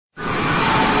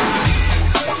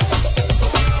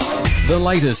The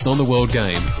latest on the world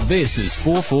game. This is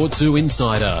 442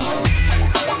 Insider.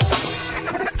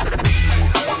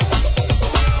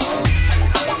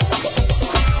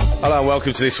 Hello and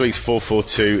welcome to this week's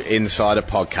 442 Insider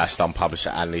podcast. I'm publisher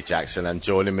Andy Jackson, and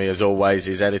joining me as always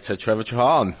is editor Trevor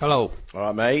Trahan. Hello. All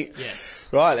right, mate? Yes.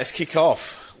 Right, let's kick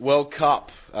off. World Cup,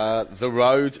 the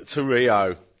road to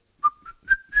Rio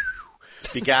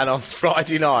began on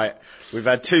Friday night. We've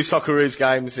had two Socceroos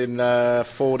games in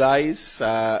 4 days.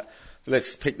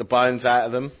 Let's pick the bones out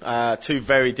of them. Two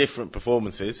very different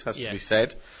performances, has to be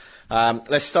said.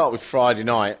 Let's start with Friday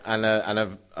night and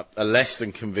a less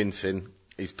than convincing,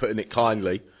 he's putting it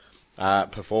kindly,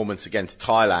 performance against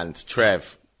Thailand.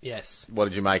 Trev. Yes. What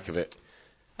did you make of it?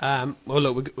 Well,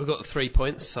 look, we've got the 3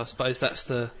 points. I suppose that's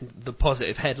the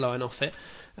positive headline off it.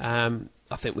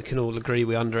 I think we can all agree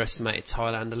we underestimated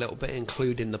Thailand a little bit,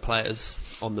 including the players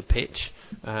on the pitch.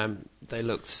 They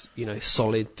looked,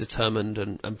 solid, determined,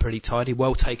 and pretty tidy.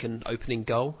 Well taken opening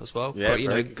goal as well. Yeah,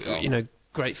 but,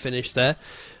 great finish there.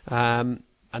 And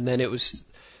then it was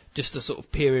just a sort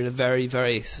of period of very,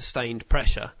 very sustained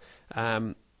pressure.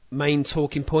 Main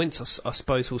talking points, I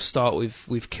suppose we'll start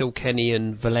with Kilkenny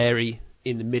and Valeri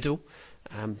in the middle.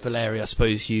 Valeri, I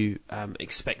suppose you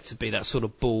expect to be that sort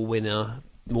of ball winner,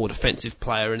 more defensive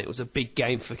player, and it was a big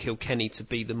game for Kilkenny to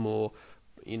be the more,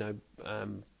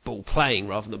 ball playing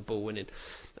rather than ball winning.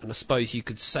 And I suppose you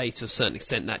could say to a certain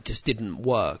extent that just didn't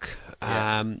work.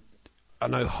 Yeah. I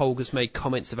know Holger's made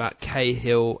comments about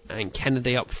Cahill and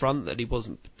Kennedy up front, that he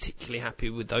wasn't particularly happy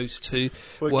with those two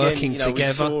working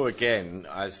together. We saw again,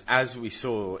 as we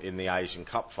saw in the Asian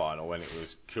Cup final when it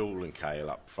was Kuhl and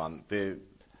Cahill up front,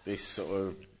 this sort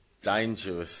of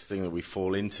dangerous thing that we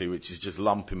fall into, which is just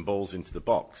lumping balls into the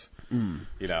box.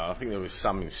 I think there was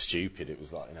something stupid. It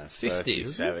was like 50,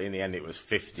 37. In the end, it was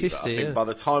 50. But I think yeah. by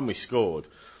the time we scored,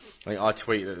 I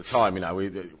tweeted at the time,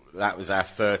 that was our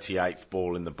 38th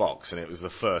ball in the box, and it was the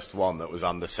first one that was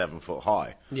under 7 foot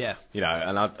high. Yeah.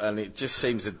 And it just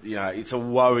seems that it's a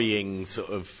worrying sort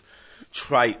of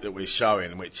trait that we're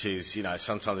showing, which is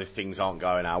sometimes if things aren't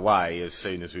going our way as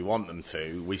soon as we want them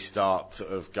to, we start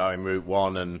sort of going route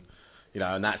one, and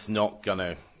that's not going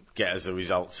to get us the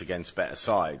results against better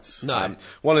sides. No.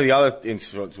 One of the other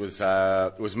incidents was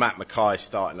Matt Mackay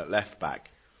starting at left back.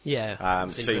 Yeah,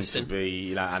 seemed to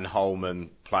be, and Holman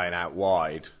playing out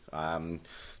wide.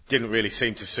 Didn't really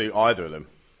seem to suit either of them.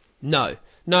 No,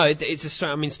 it's a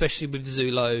strange. Especially with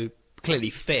Zulo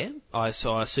clearly fit. I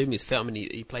assume he's fit.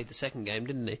 He played the second game,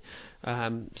 didn't he?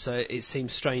 So it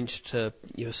seems strange to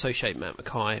associate Matt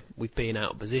Mackay with being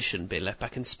out of position, being left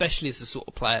back, and especially as the sort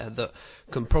of player that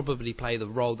can probably play the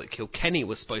role that Kilkenny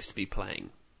was supposed to be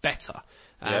playing better.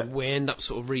 We end up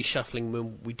sort of reshuffling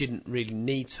when we didn't really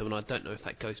need to, and I don't know if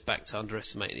that goes back to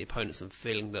underestimating the opponents and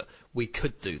feeling that we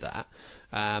could do that.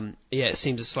 It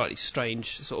seems a slightly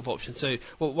strange sort of option. So,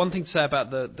 one thing to say about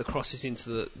the crosses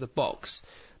into the box,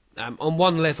 on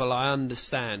one level I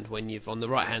understand when you've on the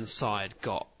right hand side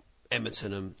got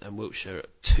Emerton and Wiltshire,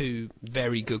 two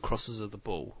very good crossers of the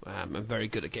ball, and very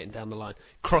good at getting down the line.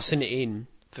 Crossing it in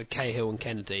for Cahill and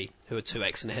Kennedy, who are two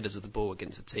excellent headers of the ball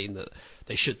against a team that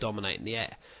they should dominate in the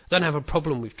air. I don't have a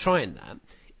problem with trying that.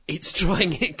 It's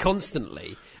trying it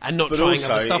constantly and not trying other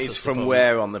stuff. But also, it's from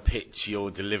where on the pitch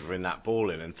you're delivering that ball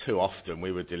in, and too often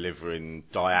we were delivering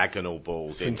diagonal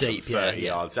balls from deep, 30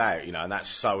 yards out, and that's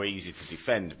so easy to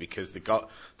defend because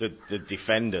the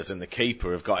defenders and the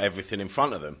keeper have got everything in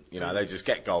front of them. They just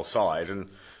get goal side, and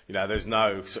there's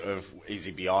no sort of, is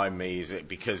he behind me? Is it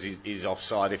because he's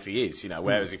offside if he is?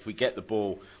 Whereas if we get the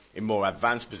ball in more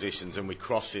advanced positions and we're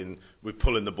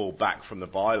pulling the ball back from the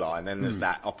byline, then there's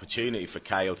that opportunity for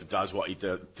Cahill to do what he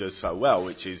does so well,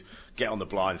 which is get on the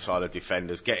blind side of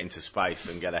defenders, get into space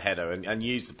and get a header and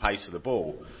use the pace of the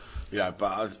ball.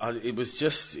 But it was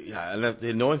just, and the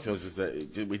annoying thing was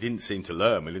that we didn't seem to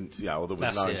learn. We didn't, or there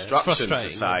was no instruction to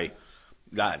say,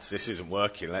 lads, this isn't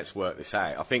working, let's work this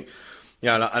out. I think,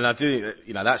 and I do,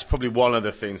 that's probably one of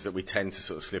the things that we tend to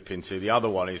sort of slip into. The other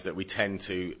one is that we tend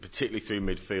to, particularly through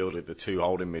midfield, the two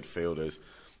holding midfielders,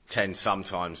 tend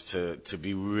sometimes to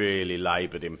be really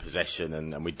laboured in possession,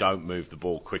 and we don't move the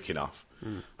ball quick enough.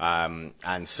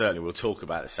 And certainly we'll talk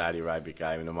about the Saudi Arabia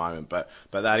game in a moment, but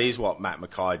that is what Matt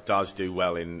Mackay does do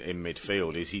well in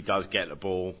midfield, is he does get the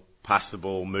ball, pass the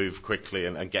ball, move quickly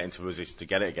and get into a position to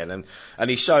get it again. And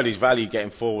he showed his value getting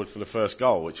forward for the first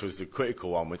goal, which was the critical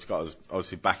one, which got us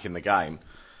obviously back in the game.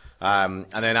 And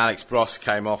then Alex Bross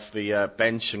came off the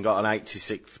bench and got an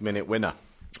 86th minute winner.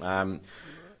 Scott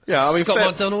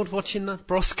McDonald watching that.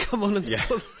 Bross come on and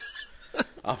score.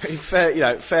 I mean,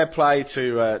 fair play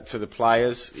to the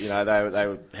players. You know,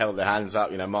 they held their hands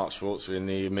up. You know, Mark Schwarzer in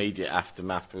the immediate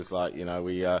aftermath was like, you know,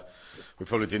 we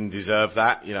probably didn't deserve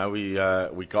that. You know, we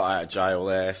got out of jail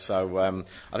there. So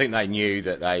I think they knew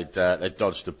that they'd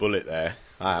dodged a bullet there.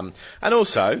 And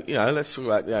also, you know, let's talk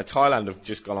about, you know, Thailand have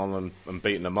just gone on and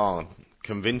beaten Oman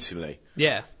convincingly.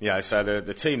 Yeah. You know, so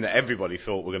the team that everybody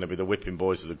thought were going to be the whipping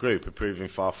boys of the group are proving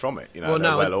far from it. You know,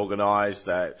 they're well organised.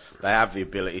 They have the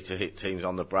ability to hit teams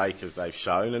on the break, as they've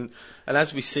shown. And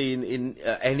as we see in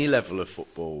any level of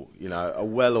football, you know, a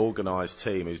well organised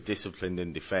team who's disciplined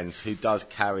in defence, who does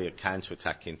carry a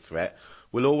counter-attacking threat,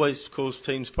 will always cause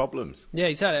teams problems. Yeah,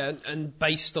 exactly. And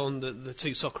based on the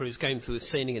two Socceroos games we've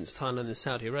seen against Thailand and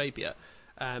Saudi Arabia,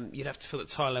 you'd have to feel that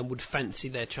Thailand would fancy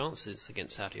their chances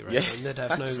against Saudi Arabia, and they'd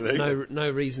have no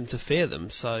reason to fear them.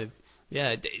 So,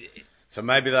 yeah. So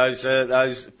maybe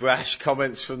those brash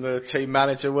comments from the team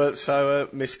manager weren't so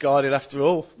misguided after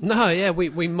all. No, yeah,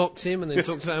 we mocked him and then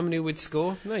talked about how many we'd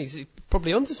score. No, he's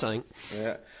probably onto something.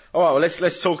 Yeah. All right, well,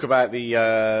 let's talk about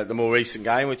the more recent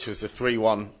game, which was the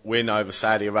 3-1 win over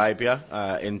Saudi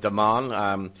Arabia in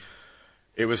Daman.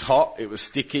 It was hot, it was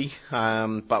sticky,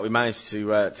 but we managed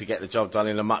to get the job done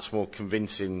in a much more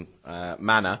convincing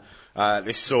manner.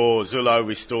 This saw Zullo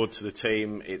restored to the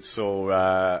team. It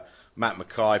saw Matt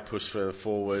Mackay push further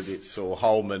forward. It saw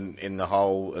Holman in the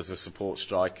hole as a support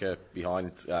striker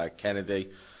behind Kennedy.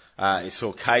 It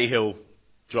saw Cahill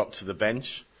drop to the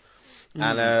bench,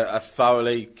 and a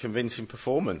thoroughly convincing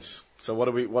performance. So what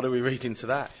do we read into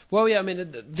that? Well, yeah, I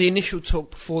mean, the initial talk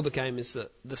before the game is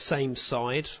that the same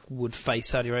side would face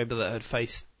Saudi Arabia that had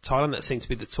faced Thailand. That seemed to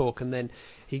be the talk, and then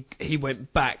he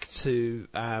went back to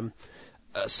a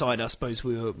side I suppose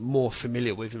we were more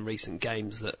familiar with in recent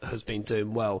games that has been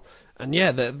doing well. And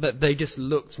yeah, they just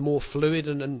looked more fluid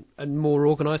and more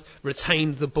organised,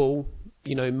 retained the ball,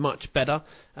 you know, much better.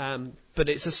 But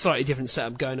it's a slightly different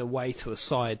setup going away to a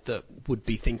side that would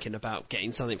be thinking about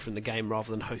getting something from the game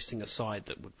rather than hosting a side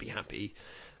that would be happy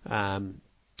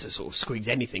to sort of squeeze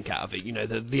anything out of it. You know,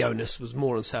 the onus was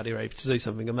more on Saudi Arabia to do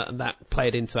something, and that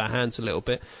played into our hands a little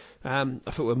bit. I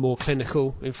thought we were more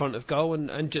clinical in front of goal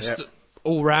and just... Yep.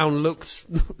 All round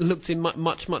looked in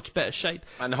much better shape.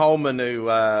 And Holman, who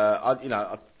I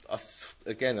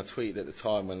tweeted at the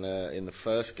time when in the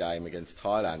first game against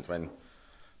Thailand when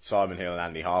Simon Hill and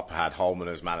Andy Harper had Holman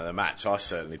as man of the match. I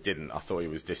certainly didn't. I thought he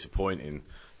was disappointing,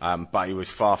 but he was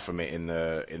far from it in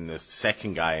the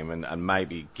second game, and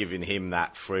maybe giving him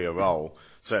that freer role.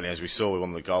 Certainly, as we saw with one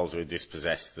of the goals, we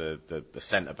dispossessed the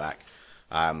centre back.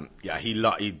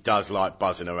 He does like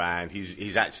buzzing around.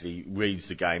 He's actually reads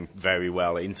the game very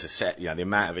well. The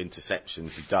amount of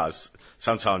interceptions he does.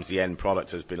 Sometimes the end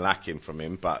product has been lacking from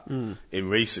him, but in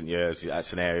recent years,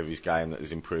 that's an area of his game that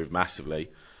has improved massively.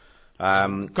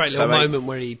 Great little moment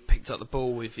where he picked up the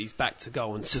ball with his back to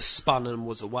goal and just spun and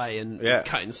was away and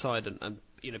cut inside and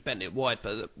bent it wide,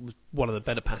 but it was one of the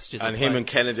better passages. And him and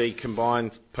Kennedy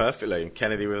combined perfectly. And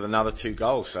Kennedy with another 2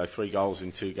 goals, so 3 goals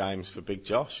in 2 games for Big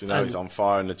Josh. You know, he's on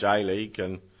fire in the J-League.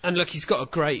 And look, he's got a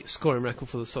great scoring record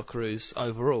for the Socceroos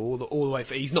overall, all the way.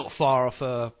 He's not far off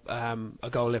a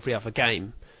goal every other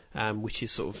game, which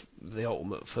is sort of the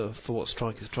ultimate for what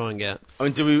strikers try and get. I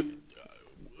mean,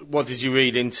 what did you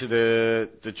read into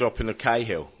the dropping of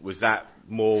Cahill? Was that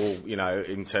more,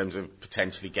 in terms of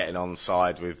potentially getting on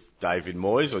side with David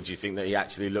Moyes, or do you think that he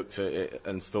actually looked at it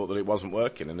and thought that it wasn't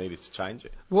working and needed to change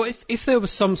it? Well, if there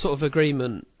was some sort of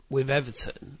agreement with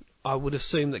Everton, I would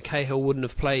assume that Cahill wouldn't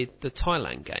have played the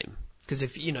Thailand game. Because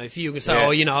if you were going to say,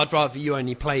 I'd rather you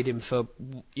only played him for,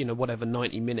 whatever,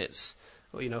 90 minutes,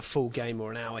 or, a full game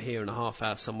or an hour here and a half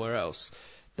hour somewhere else,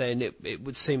 then it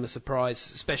would seem a surprise,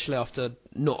 especially after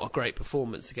not a great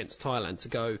performance against Thailand, to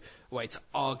go away to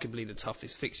arguably the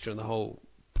toughest fixture in the whole,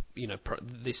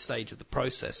 this stage of the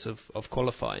process of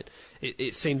qualifying.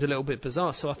 It seemed a little bit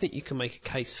bizarre, so I think you can make a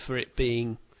case for it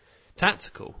being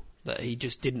tactical, that he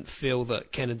just didn't feel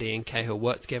that Kennedy and Cahill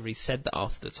worked together. He said that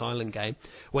after the Thailand game.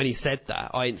 When he said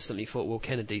that, I instantly thought, well,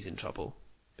 Kennedy's in trouble.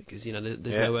 Because,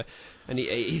 there's nowhere... And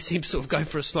he seemed to sort of go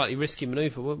for a slightly risky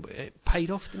manoeuvre. Well, it paid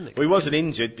off, didn't it? Well, he wasn't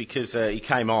injured because he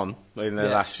came on in the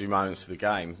last few moments of the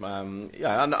game.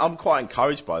 And I'm quite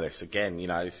encouraged by this. Again,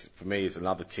 for me, it's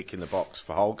another tick in the box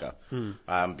for Holger.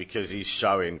 Because he's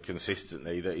showing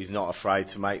consistently that he's not afraid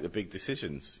to make the big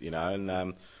decisions,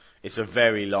 and... it's a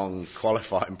very long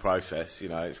qualifying process.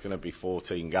 It's going to be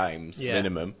 14 games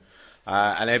minimum,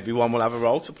 and everyone will have a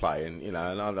role to play. And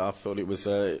I thought it was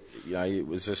a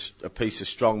piece of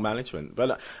strong management.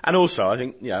 And also I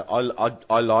think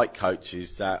I like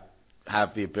coaches that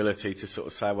have the ability to sort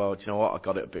of say, well, do you know what, I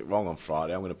got it a bit wrong on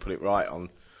Friday. I'm going to put it right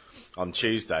on on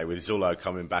Tuesday with Zullo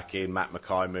coming back in, Matt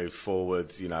Mackay moved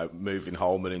forward, moving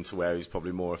Holman into where he's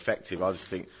probably more effective. I just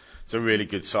think it's a really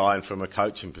good sign from a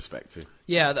coaching perspective.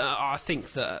 Yeah, I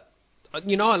think that, I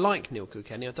like Neil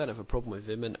Kilkenny. I don't have a problem with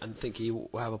him and think he will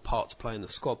have a part to play in the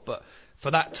squad. But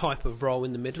for that type of role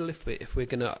in the middle, if we're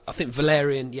going to, I think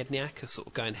Valerian Jedniak are sort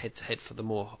of going head to head for the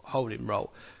more holding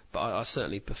role. But I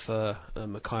certainly prefer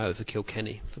Mackay over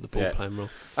Kilkenny for the ball playing role.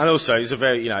 And also, it's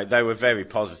they were very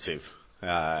positive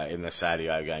in the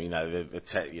Sadio game.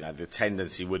 The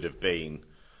tendency would have been,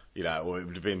 or it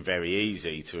would have been very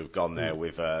easy to have gone there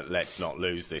with let's not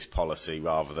lose this policy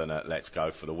rather than let's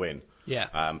go for the win.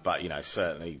 Yeah. But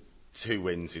certainly 2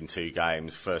 wins in 2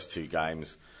 games, first 2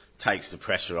 games, takes the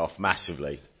pressure off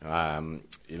massively.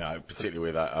 Particularly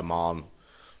with Oman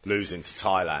losing to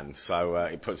Thailand, so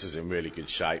it puts us in really good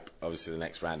shape. Obviously, the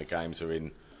next round of games are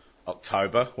in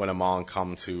October when Oman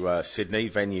come to Sydney.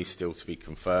 Venue still to be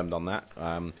confirmed on that.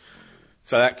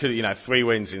 So that could, 3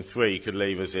 wins in 3 could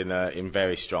leave us in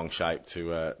very strong shape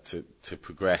to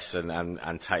progress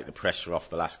and take the pressure off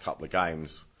the last couple of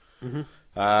games. Mm-hmm.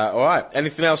 All right.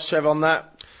 Anything else, Trev, on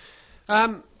that?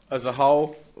 As a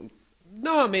whole?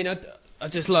 No, I mean, I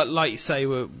just like you say,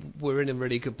 we're in a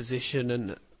really good position,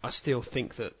 and I still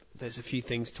think that there's a few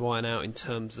things to iron out in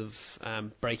terms of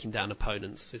breaking down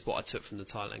opponents, is what I took from the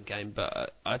Thailand game.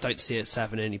 But I don't see us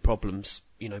having any problems,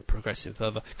 progressing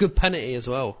further. Good penalty as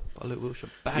well by Luke Wilshere.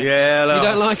 Bang. Yeah, you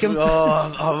don't like him?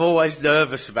 I'm always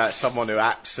nervous about someone who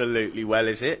absolutely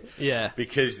wellies it. Yeah.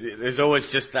 Because there's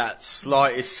always just that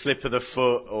slightest slip of the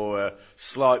foot or a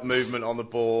slight movement on the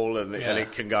ball, and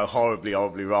it can go horribly,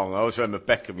 horribly wrong. I always remember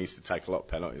Beckham used to take a lot of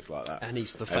penalties like that. And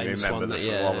he's the famous one. Remember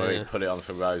the one where he put it on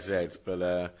for Rose Ed.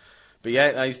 But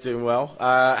yeah, no, he's doing well.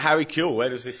 Harry Kewell, where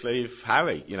does this leave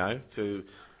Harry?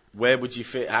 Where would you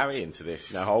fit Harry into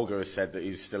this? Holger has said that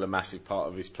he's still a massive part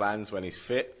of his plans when he's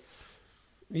fit.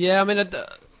 Yeah, I mean,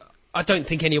 I don't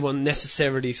think anyone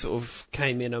necessarily sort of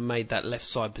came in and made that left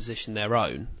side position their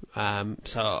own.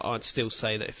 So I'd still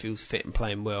say that if he was fit and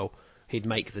playing well, he'd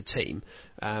make the team.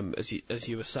 As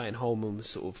you were saying, Holman was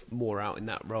sort of more out in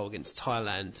that role against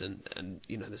Thailand, and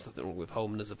there's nothing wrong with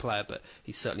Holman as a player, but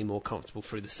he's certainly more comfortable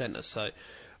through the centre. So,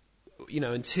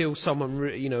 until someone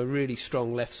really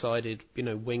strong left-sided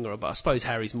winger, but I suppose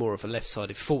Harry's more of a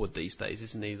left-sided forward these days,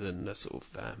 isn't he, than a sort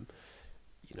of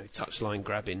touchline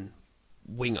grabbing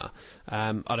winger.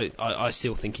 I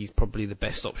still think he's probably the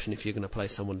best option if you're going to play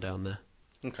someone down there.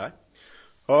 Okay.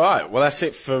 All right, well, that's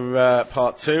it for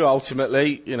part 2.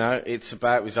 Ultimately, it's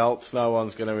about results. No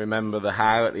one's going to remember the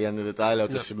how at the end of the day. They'll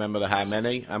just remember the how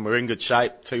many. And we're in good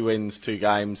shape. 2 wins, 2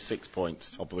 games, 6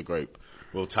 points, top of the group.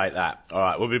 We'll take that. All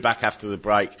right, we'll be back after the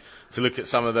break to look at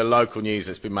some of the local news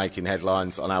that's been making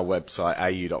headlines on our website,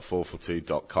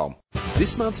 au.442.com.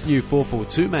 This month's new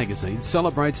 442 magazine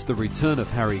celebrates the return of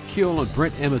Harry Kewell and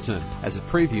Brett Emerton as it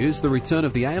previews the return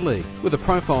of the A-League with a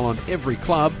profile on every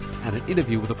club and an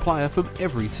interview with a player from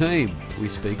every team. We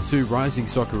speak to rising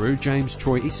Socceroo James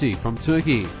Troisi from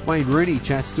Turkey. Wayne Rooney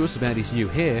chats to us about his new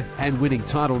hair and winning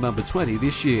title number 20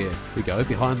 this year. We go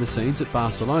behind the scenes at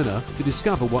Barcelona to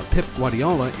discover what Pep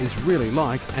Guardiola is really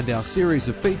like, and our series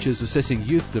of features assessing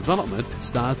youth development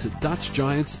starts at Dutch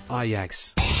giants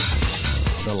Ajax.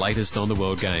 The latest on the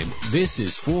world game. This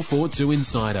is 442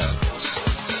 Insider.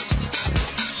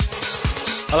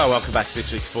 Hello, welcome back to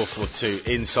this week's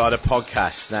 442 Insider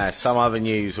podcast. Now, some other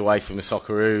news away from the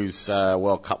Socceroos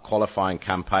World Cup qualifying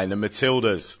campaign. The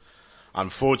Matildas,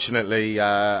 unfortunately,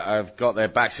 have got their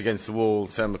backs against the wall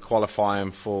in terms of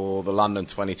qualifying for the London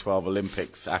 2012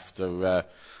 Olympics after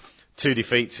 2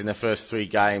 defeats in their first 3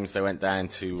 games. They went down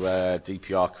to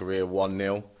DPR Korea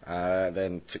 1-0,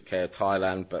 then took care of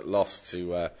Thailand, but lost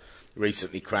to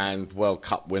recently crowned World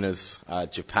Cup winners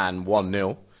Japan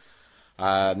 1-0.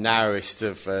 Narrowest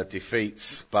of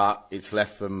defeats, but it's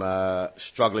left them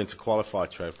struggling to qualify,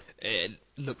 Trev. It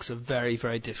looks a very,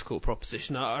 very difficult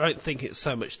proposition. I don't think it's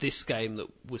so much this game that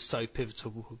was so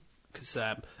pivotal, because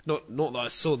not that I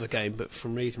saw the game, but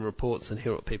from reading reports and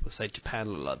hearing what people say,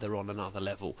 Japan look like they're on another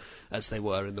level as they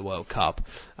were in the World Cup.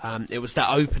 It was that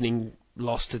opening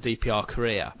loss to DPR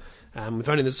Korea. With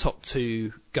only the top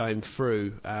 2 going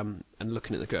through, and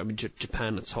looking at the group, I mean,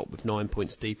 Japan at top with 9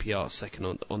 points, DPR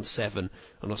second on 7,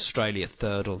 and Australia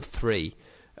third on 3.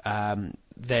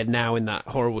 They're now in that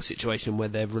horrible situation where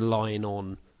they're relying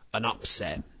on an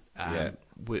upset.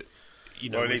 With,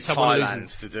 or at least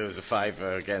Thailand to do us a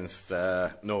favour against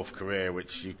North Korea,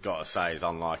 which you've got to say is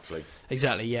unlikely.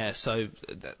 Exactly, yeah. So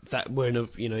that we're in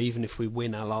a, even if we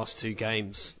win our last 2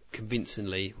 games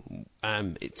convincingly,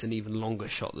 it's an even longer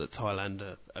shot that Thailand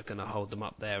are going to hold them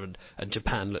up there, and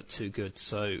Japan look too good.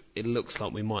 So it looks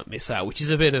like we might miss out, which is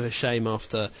a bit of a shame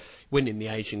after winning the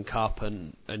Asian Cup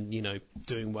and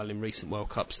doing well in recent World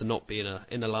Cups to not be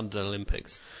in a London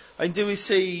Olympics. And do we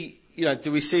see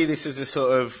this as a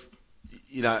sort of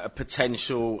a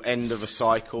potential end of a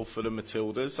cycle for the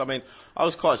Matildas? I mean, I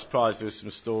was quite surprised. There was some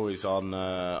stories there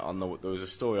was a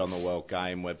story on the World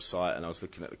Game website, and I was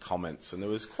looking at the comments, and there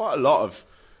was quite a lot of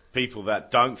people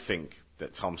that don't think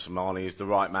that Tom Sermanni is the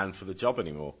right man for the job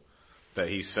anymore. That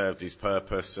he's served his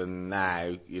purpose, and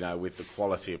now, with the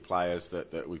quality of players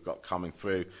that we've got coming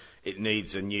through, it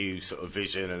needs a new sort of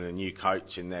vision and a new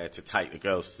coach in there to take the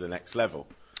girls to the next level.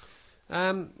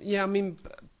 Yeah, I mean,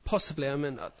 possibly. I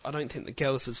mean, I don't think the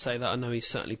girls would say that. I know he's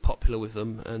certainly popular with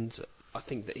them, and I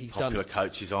think that he's popular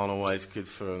coaches aren't always good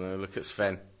for them. Look at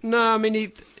Sven. No, I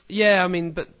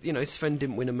mean, but Sven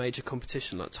didn't win a major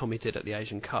competition like Tommy did at the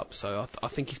Asian Cup, so I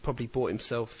think he's probably bought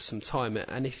himself some time.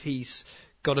 And if he's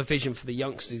got a vision for the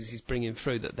youngsters he's bringing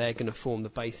through, that they're going to form the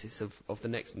basis of the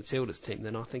next Matildas team,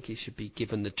 then I think he should be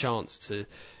given the chance to,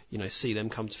 see them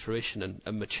come to fruition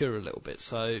and mature a little bit.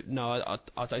 So, no,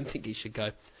 I don't think he should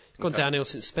go. Gone downhill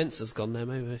since Spencer's gone there,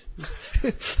 maybe.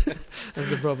 That's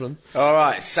the problem. All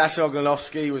right, Sasa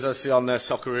Oglanovsky was actually on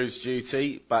Socceroos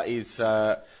duty, but is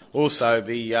also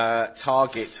the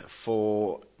target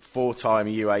for four-time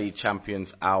UAE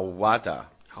champions Al Wada.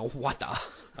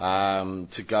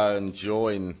 To go and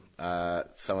join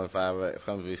some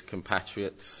of his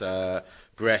compatriots,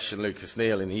 Bresh and Lucas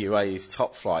Neal, in the UAE's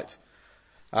top flight.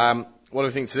 What do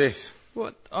we think to this?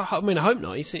 Well, I mean, I hope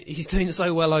not. He's doing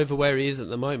so well over where he is at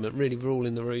the moment, really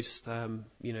ruling the roost.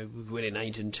 Winning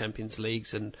Asian Champions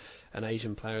Leagues and an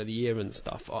Asian Player of the Year and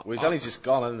stuff. Well, he's only just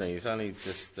gone, hasn't he? He's only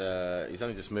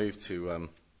just moved to.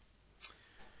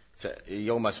 He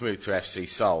almost moved to FC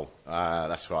Seoul.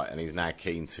 That's right, and he's now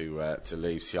keen to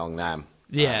leave Seongnam.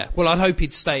 Yeah. Well, I'd hope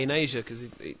he'd stay in Asia because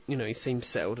he seems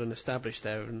settled and established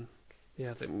there. And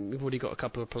yeah, I think we've already got a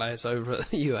couple of players over at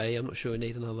the UAE. I'm not sure we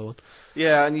need another one.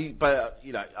 Yeah,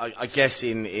 I guess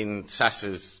in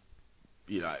Sasa's,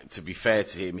 to be fair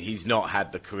to him, he's not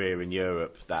had the career in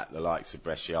Europe that the likes of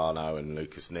Bresciano and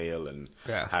Lucas Neal and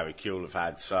Harry Kewell have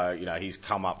had. So, he's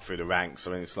come up through the ranks.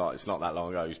 I mean, it's not that long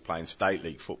ago he was playing state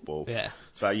league football. Yeah.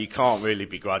 So you can't really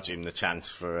begrudge him the chance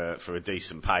for a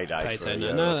decent payday for a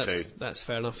year or two. That's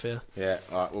fair enough, yeah. Yeah,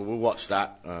 all right, well, we'll watch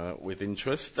that with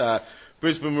interest.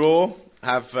 Brisbane Roar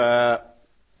have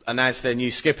announced their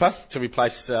new skipper to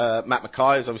replace Matt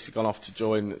Mackay, who's obviously gone off to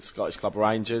join the Scottish Club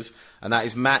Rangers, and that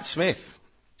is Matt Smith.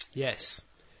 Yes.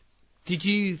 Did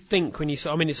you think when you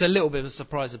saw... I mean, it's a little bit of a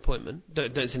surprise appointment.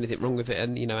 Don't see anything wrong with it,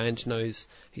 and, Ange knows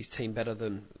his team better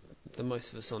than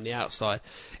most of us on the outside.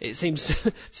 It seems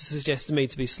to suggest to me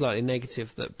to be slightly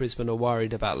negative that Brisbane are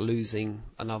worried about losing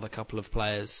another couple of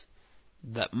players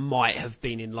that might have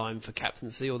been in line for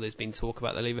captaincy, or there's been talk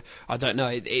about the leaver. I don't know.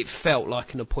 It felt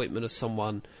like an appointment of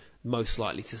someone most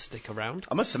likely to stick around.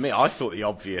 I must admit, I thought the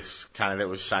obvious candidate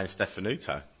was Shane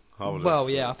Stefanuto. Well,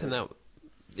 yeah, I think that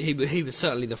he was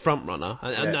certainly the front runner,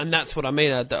 and that's what I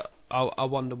mean. I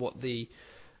wonder what the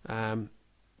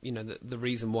the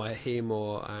reason why him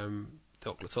or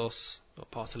Theoklitos or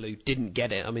Partalou didn't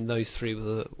get it. I mean, those three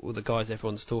were the guys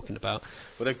everyone's talking about.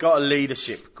 Well, they've got a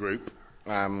leadership group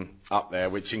up there,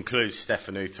 which includes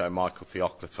Stefanuto, Michael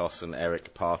Theoklitos and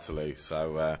Eric Partalou.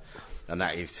 So, and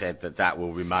that he said that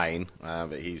will remain,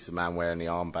 but he's the man wearing the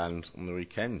armband on the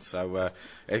weekend. So,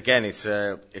 again, it's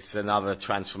another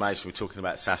transformation. We're talking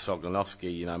about Sasa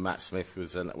Oglanovsky. Matt Smith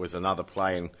was another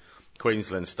playing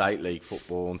Queensland State League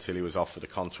football until he was offered a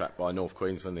contract by North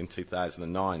Queensland in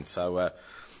 2009. So,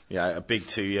 a big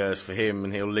 2 years for him,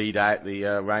 and he'll lead out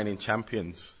the reigning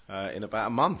champions in about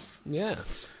a month. Yeah.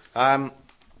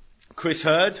 Chris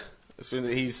Hurd,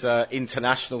 his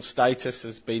international status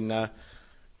has been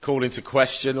called into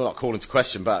question, or not called into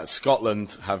question, but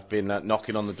Scotland have been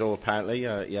knocking on the door apparently.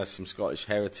 He has some Scottish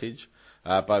heritage.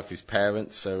 Both his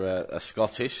parents are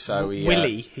Scottish, so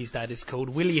Willie, his dad is called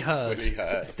Willie Hurd. Willie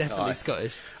Hurd. Definitely nice.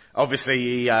 Scottish.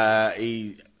 Obviously,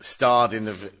 he starred in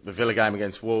the Villa game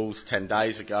against Wolves 10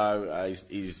 days ago.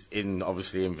 He's in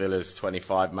Villa's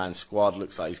 25-man squad.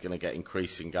 Looks like he's going to get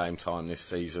increasing game time this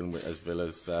season as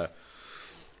Villa's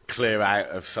clear out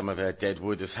of some of their dead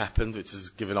wood has happened, which has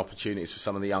given opportunities for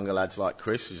some of the younger lads like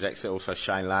Chris, who's excellent. Also,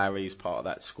 Shane Lowry is part of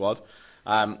that squad.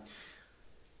 I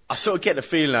sort of get the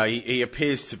feeling, though, he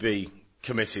appears to be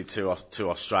committed to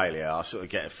Australia. I sort of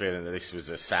get a feeling that this was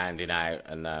a sounding out,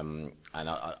 and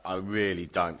I really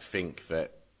don't think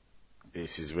that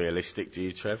this is realistic, do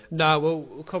you, Trev? No,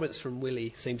 well, comments from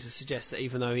Willie seem to suggest that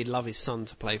even though he'd love his son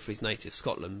to play for his native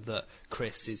Scotland, that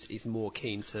Chris is more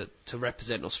keen to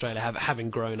represent Australia, having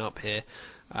grown up here.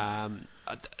 I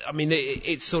mean,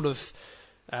 it's sort of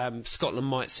Scotland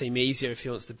might seem easier if he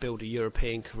wants to build a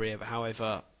European career, but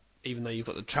however, even though you've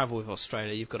got to travel with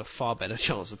Australia, you've got a far better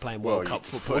chance of playing World Cup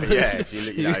football. Yeah, if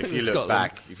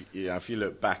you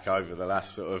look back over the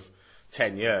last sort of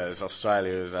 10 years,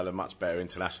 Australia has had a much better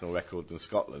international record than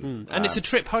Scotland. And it's a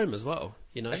trip home as well,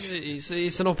 you know.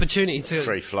 It's an opportunity to...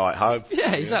 Free flight home.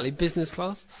 Yeah, exactly, business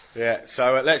class. Yeah,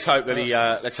 so let's hope that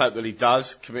he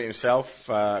does commit himself.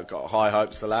 Got high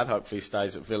hopes, the lad. Hopefully he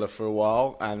stays at Villa for a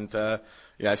while and,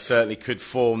 certainly could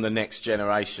form the next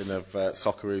generation of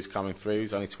Socceroos coming through.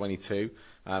 He's only 22.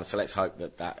 So let's hope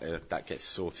that gets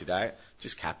sorted out.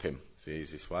 Just cap him. It's the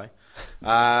easiest way.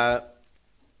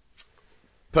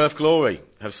 Perth Glory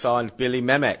have signed Billy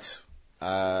Mehmet,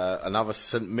 another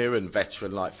St Mirren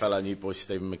veteran like fellow new boy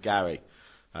Stephen McGarry.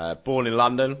 Born in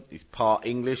London, he's part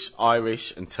English,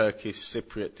 Irish and Turkish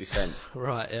Cypriot descent.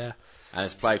 Right, yeah. And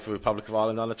has played for Republic of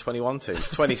Ireland under 21 teams. He's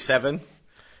 27,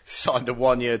 signed a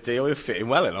 1-year deal. He'll fit in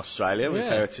well in Australia with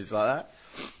heritage like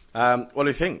that. What do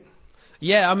you think?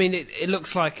 Yeah, I mean, it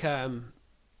looks like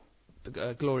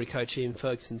Glory coach Ian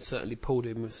Ferguson certainly pulled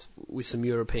him with some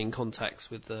European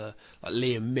contacts with like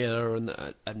Liam Miller and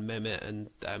Mehmet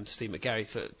and Steve McGarry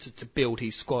to build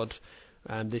his squad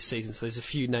this season. So there's a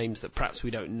few names that perhaps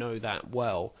we don't know that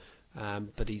well,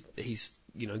 but he's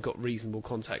got reasonable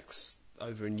contacts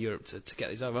over in Europe to get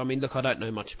these over. I mean, look, I don't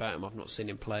know much about him. I've not seen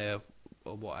him play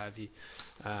or what have you.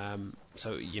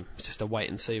 So it's just a wait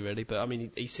and see really. But I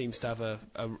mean, he seems to have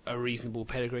a reasonable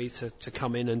pedigree to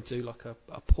come in and do like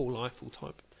a Paul Eiffel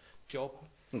type job.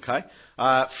 Okay.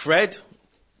 Fred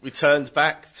returned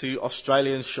back to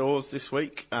Australian shores this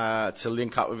week to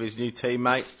link up with his new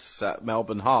teammates at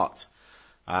Melbourne Heart.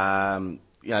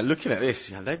 Looking at this,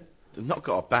 they've not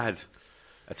got a bad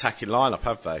attacking lineup,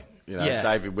 have they?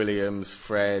 David Williams,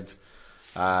 Fred,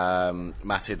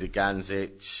 Matej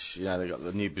Dugandzic, they've got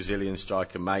the new Brazilian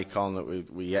striker Macon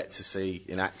that we yet to see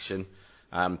in action.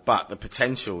 But the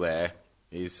potential there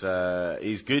is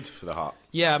good for the Heart.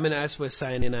 Yeah, I mean, as we're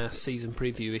saying in our season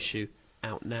preview issue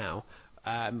out now,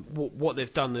 what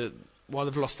they've done, while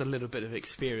they've lost a little bit of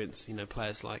experience,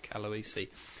 players like Aloisi,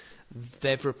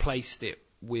 they've replaced it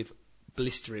with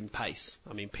blistering pace.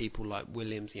 I mean, people like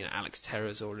Williams, Alex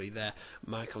Terra's already there.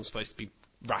 Macon's supposed to be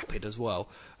rapid as well.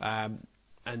 And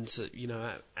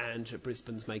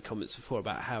Brisbane's made comments before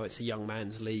about how it's a young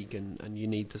man's league and you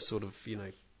need the sort of,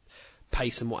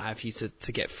 pace and what have you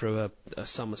to get through a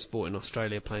summer sport in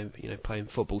Australia playing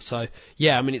football. So,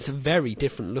 yeah, I mean, it's a very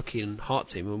different looking Heart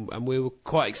team and we were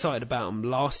quite excited about them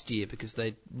last year because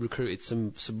they recruited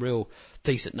some real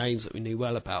decent names that we knew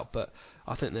well about, but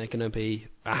I think they're going to be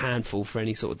a handful for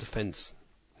any sort of defence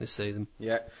this season.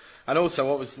 Yeah, and also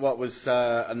what was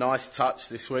a nice touch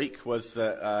this week was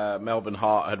that Melbourne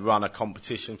Heart had run a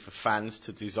competition for fans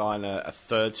to design a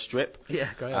third strip. Yeah,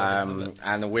 great.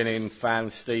 And the winning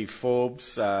fan, Steve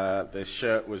Forbes, the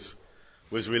shirt was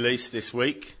released this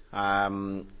week.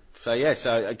 So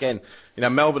again,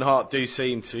 Melbourne Heart do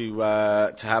seem to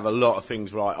have a lot of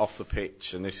things right off the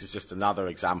pitch, and this is just another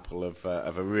example of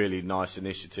a really nice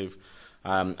initiative.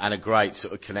 And a great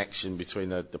sort of connection between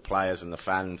the players and the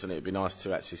fans, and it'd be nice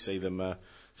to actually see them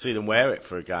wear it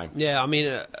for a game. Yeah, I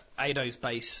mean, Ado's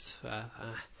based,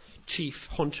 Chief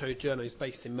Honcho Journo's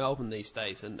based in Melbourne these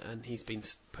days, and he's been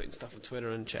putting stuff on Twitter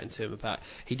and chatting to him about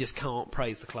he just can't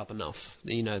praise the club enough.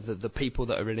 The people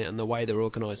that are in it and the way they're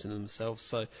organising themselves.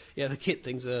 So yeah, the kit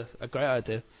thing's a great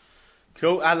idea.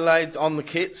 Cool. Adelaide on the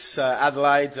kits.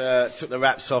 Adelaide took the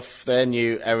wraps off their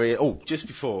new area. Oh, just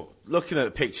before, looking at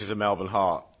the pictures of Melbourne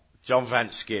Heart, John Van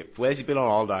Skip, where's he been on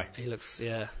holiday? He looks,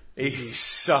 yeah. He's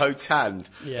so tanned.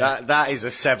 Yeah. That is a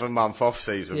 7-month off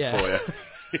season for you.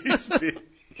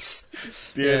 It's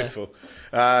beautiful.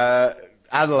 Yeah.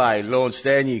 Adelaide launched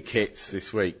their new kits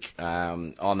this week.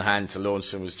 On hand to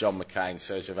launch them was John McCain,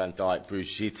 Sergio Van Dijk,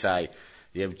 Bruce Gite,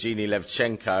 Yevgeny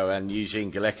Levchenko and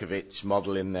Eugene Galekovic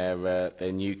modelling their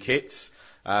new kits.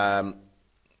 Got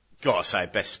to say,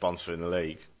 best sponsor in the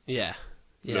league. Yeah.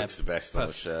 Looks the best on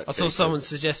the shirt. I saw someone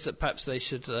suggest that perhaps they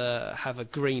should have a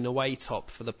green away top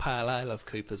for the pale ale of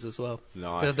Coopers as well.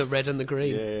 Nice. The red and the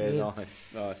green. Yeah.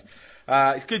 Nice.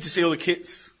 It's good to see all the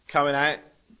kits coming out,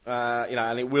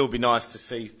 and it will be nice to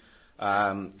see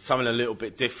something a little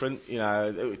bit different,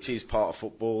 which is part of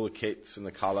football, the kits and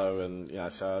the colour,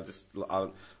 and so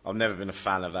I've never been a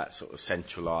fan of that sort of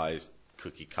centralised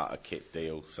cookie cutter kit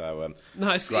deal. So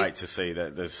no, it's great to see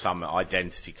that there's some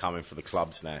identity coming for the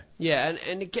clubs now. Yeah,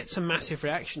 and it gets a massive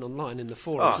reaction online in the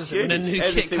forums, doesn't it? When a new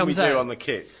Everything kit comes we do out on the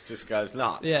kits just goes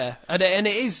nuts. Yeah, and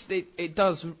it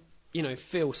does,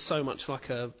 feel so much like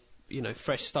a,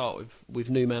 fresh start with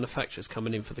new manufacturers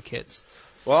coming in for the kits.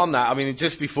 Well, on that, I mean,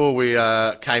 just before we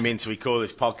came in to record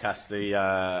this podcast,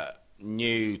 the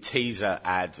new teaser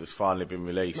ad has finally been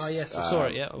released. Oh, yes, I saw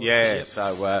it, yeah. Yeah,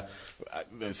 so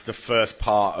it's the first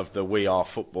part of the We Are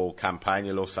Football campaign.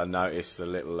 You'll also notice the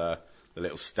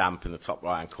little stamp in the top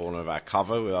right-hand corner of our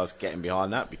cover. I was getting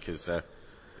behind that because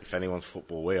if anyone's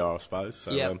football, we are, I suppose.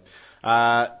 So,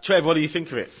 Trev, what do you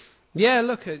think of it? Yeah,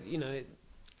 look,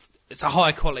 it's a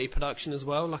high-quality production as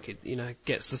well. Like, it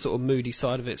gets the sort of moody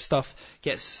side of its stuff,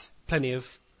 gets plenty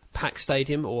of packed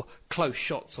stadium or close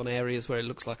shots on areas where it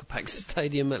looks like a packed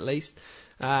stadium at least.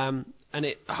 And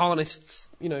it harnessed,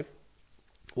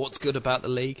 what's good about the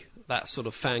league, that sort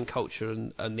of fan culture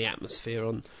and the atmosphere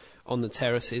on the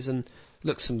terraces. And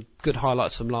look, some good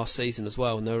highlights from last season as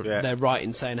well. And they're right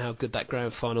in saying how good that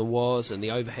grand final was and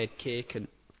the overhead kick and,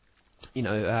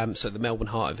 so the Melbourne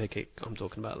Heart overhead kick I'm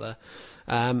talking about there.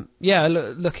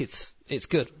 Look, it's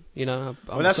good.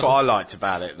 That's what I liked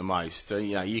about it the most.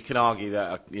 You can argue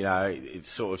that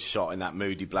it's sort of shot in that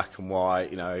moody black and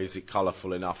white. Is it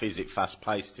colourful enough? Is it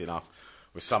fast-paced enough?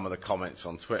 With some of the comments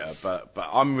on Twitter, but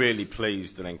I'm really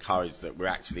pleased and encouraged that we're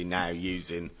actually now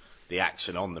using the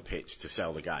action on the pitch to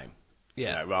sell the game.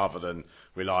 Yeah. Rather than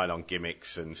relying on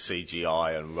gimmicks and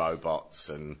CGI and robots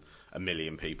and a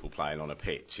million people playing on a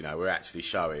pitch. We're actually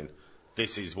showing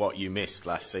this is what you missed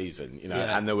last season.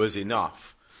 And there was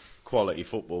enough quality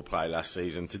football play last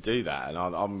season to do that,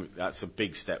 and that's a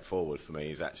big step forward for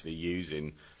me, is actually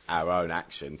using our own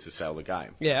action to sell the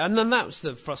game. Yeah, and then that was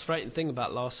the frustrating thing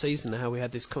about last season, how we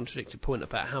had this contradictory point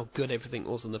about how good everything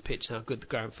was on the pitch and how good the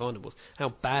grand final was, how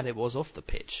bad it was off the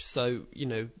pitch. So,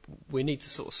 we need to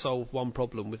sort of solve one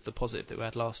problem with the positive that we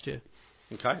had last year.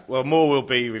 Okay, well, more will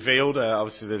be revealed.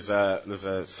 Obviously, there's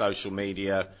a social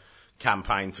media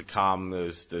campaign to come.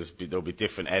 There'll be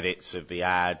different edits of the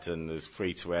ad, and there's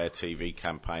free-to-air TV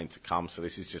campaign to come. So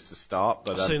this is just the start.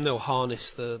 But I assume they'll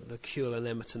harness the Kuehl and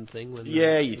Emerton thing. When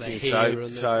you think so?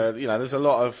 So there's a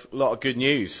lot of good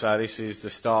news. So this is the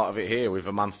start of it here, with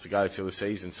a month to go till the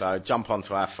season. So jump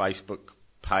onto our Facebook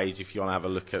page if you want to have a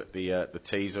look at the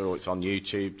teaser, or it's on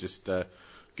YouTube. Just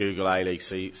Google A-League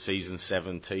Season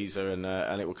 7 teaser,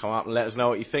 and it will come up, and let us know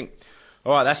what you think.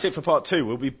 All right, that's it for part 2.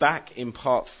 We'll be back in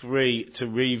part 3 to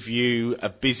review a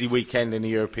busy weekend in the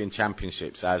European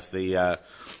Championships as the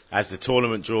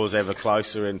tournament draws ever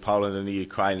closer in Poland and the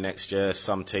Ukraine next year.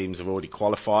 Some teams have already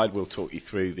qualified. We'll talk you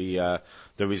through the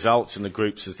results and the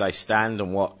groups as they stand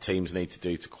and what teams need to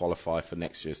do to qualify for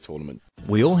next year's tournament.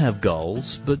 We all have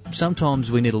goals, but sometimes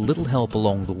we need a little help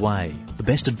along the way. The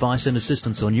best advice and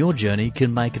assistance on your journey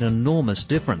can make an enormous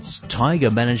difference. Tiger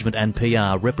Management and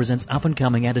PR represents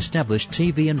up-and-coming and established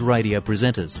TV and radio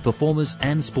presenters, performers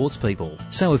and sports people.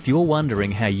 So if you're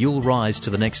wondering how you'll rise to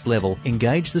the next level,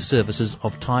 engage the services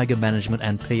of Tiger Management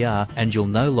and PR and you'll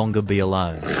no longer be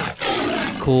alone.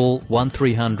 Call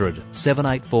 1300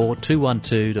 784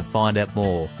 212 to find out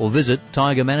more, or visit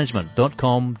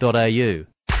tigermanagement.com.au.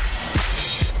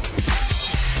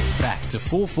 Back to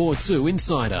 442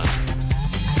 Insider.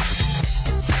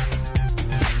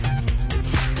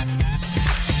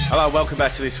 Hello, welcome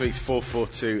back to this week's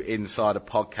 442 Insider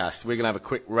podcast. We're going to have a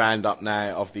quick roundup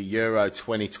now of the Euro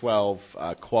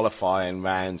 2012 qualifying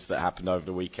rounds that happened over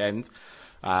the weekend.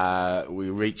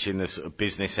 We're reaching the sort of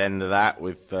business end of that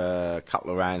with a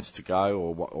couple of rounds to go,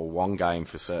 or one game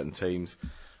for certain teams.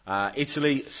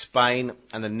 Italy, Spain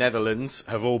and the Netherlands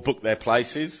have all booked their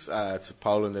places to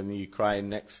Poland and the Ukraine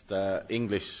next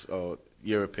English or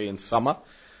European summer.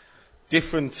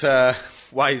 Different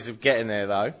ways of getting there,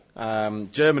 though.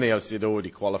 Germany, obviously, had already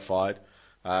qualified.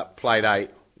 Played 8,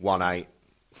 won 8,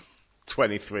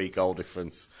 23 goal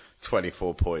difference,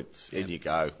 24 points. In you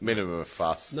go. Minimum of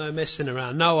fuss. No messing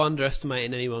around. No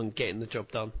underestimating anyone getting the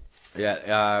job done.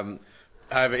 Yeah.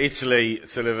 However, Italy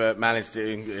sort of managed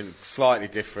it in slightly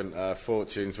different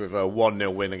fortunes with a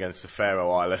 1-0 win against the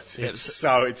Faroe Islands. Yep. It's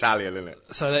so Italian, isn't it?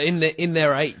 So in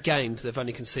their 8 games, they've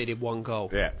only conceded 1 goal.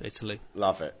 Yeah. Italy.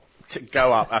 Love it.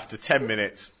 Go up after 10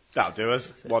 minutes. That'll do us.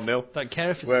 1-0. Don't care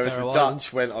if it's Whereas the Faroe the Islands.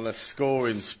 Dutch went on a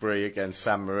scoring spree against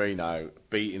San Marino,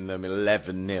 beating them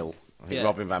 11-0. I think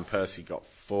Robin van Persie got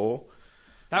 4.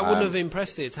 That wouldn't have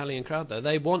impressed the Italian crowd, though.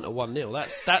 They want a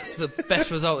 1-0. That's the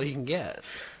best result he can get.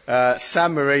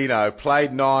 San Marino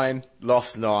played 9,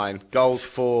 lost 9. Goals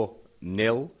for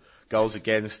 0. Goals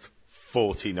against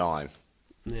 49.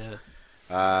 Yeah.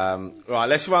 Right,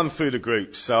 let's run through the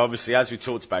groups. So obviously, as we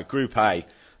talked about, Group A,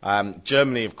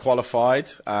 Germany have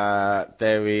qualified.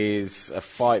 There is a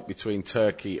fight between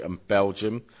Turkey and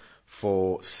Belgium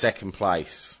for second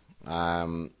place.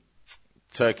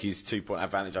 Turkey's 2-point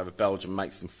advantage over Belgium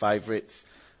makes them favourites,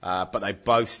 but they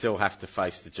both still have to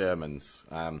face the Germans,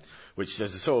 which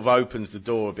sort of opens the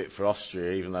door a bit for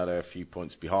Austria, even though they're a few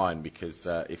points behind, because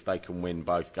if they can win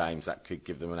both games, that could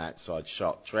give them an outside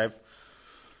shot. Trev?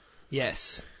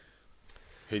 Yes.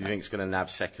 Who do you think is going to nab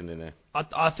second in there?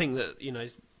 I think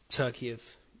that, Turkey have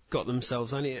got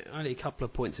themselves only a couple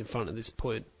of points in front at this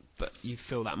point, but you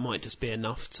feel that might just be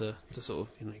enough to sort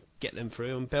of get them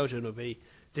through. And Belgium will be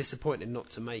disappointed not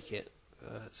to make it.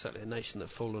 Certainly a nation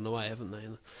that's fallen away, haven't they?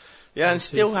 Yeah, and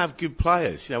still have good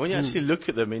players. When you actually look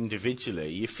at them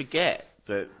individually, you forget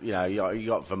that you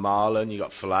got Vermaelen, you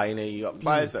got Fellaini, you got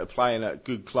players that are playing at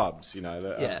good clubs.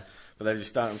 But they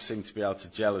just don't seem to be able to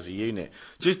gel as a unit.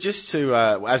 Just to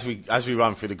as we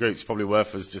run through the groups, it's probably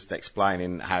worth us just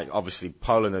explaining how obviously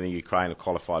Poland and the Ukraine are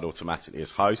qualified automatically as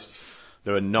hosts.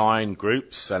 There are 9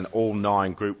 groups, and all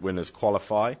 9 group winners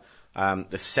qualify.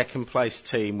 The second place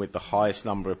team with the highest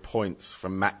number of points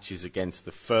from matches against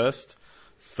the first,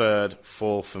 third,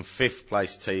 fourth and fifth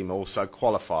place team also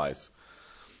qualifies.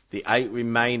 The 8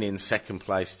 remaining second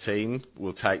place team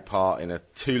will take part in a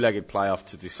 2-legged playoff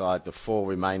to decide the 4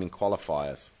 remaining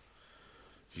qualifiers.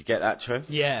 Did you get that, Trev?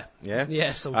 Yeah. Yeah?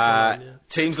 Yes, I'm fine, yeah.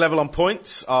 Teams level on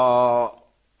points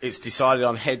it's decided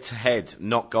on head-to-head,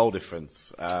 not goal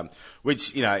difference,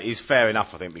 which, is fair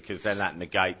enough, I think, because then that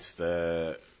negates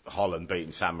the Holland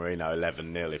beating San Marino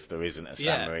 11-0 if there isn't a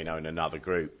San Marino in another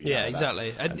group.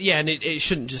 Exactly. And it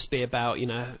shouldn't just be about,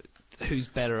 who's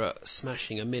better at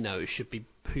smashing a minnow. It should be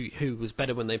who was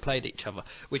better when they played each other,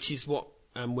 which is what,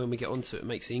 when we get onto it,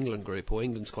 makes the England group or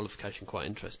England's qualification quite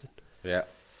interesting. Yeah.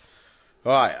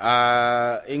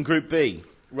 Right, in Group B,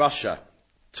 Russia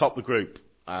top the group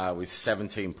with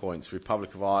 17 points.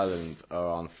 Republic of Ireland are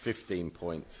on 15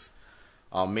 points.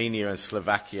 Armenia and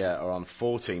Slovakia are on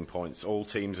 14 points. All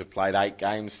teams have played 8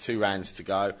 games, 2 rounds to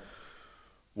go.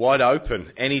 Wide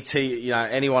open.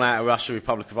 Anyone out of Russia,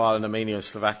 Republic of Ireland, Armenia and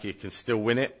Slovakia can still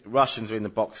win it. Russians are in the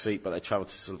box seat, but they travel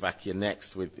to Slovakia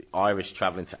next, with the Irish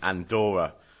travelling to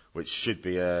Andorra, which should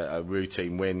be a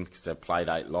routine win because they've played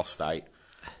 8, lost 8,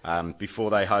 before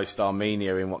they host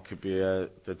Armenia in what could be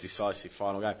the decisive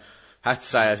final game. I have to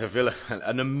say, as a Villa,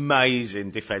 an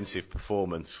amazing defensive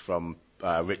performance from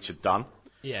Richard Dunn.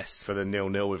 Yes. For the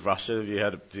 0-0 with Russia. Did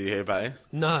you hear about it?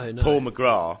 No. Paul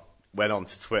McGrath went on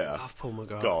to Twitter. I love Paul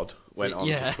McGrath. God went on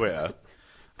to Twitter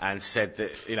and said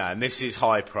that, and this is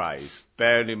high praise,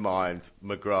 bearing in mind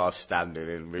McGrath's standing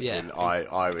in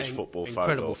Irish football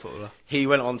incredible folklore. footballer. He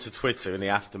went on to Twitter in the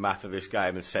aftermath of this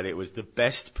game and said it was the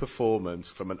best performance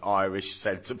from an Irish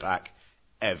centre-back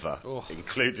ever,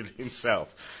 including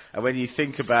himself. And when you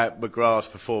think about McGrath's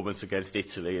performance against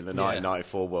Italy in the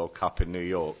 1994 World Cup in New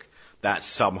York, that's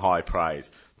some high praise.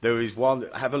 There is one,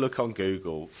 have a look on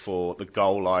Google for the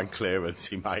goal line clearance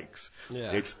he makes.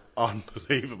 Yeah. It's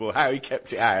unbelievable. How he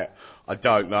kept it out, I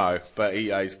don't know. But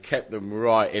he's kept them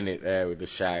right in it there with the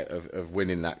shout of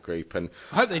winning that group. And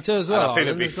I hope they do as well. And I think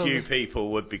there'd be few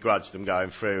people would begrudge them going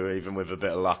through, even with a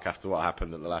bit of luck after what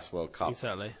happened at the last World Cup.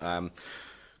 Exactly.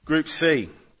 Group C.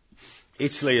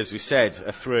 Italy, as we said,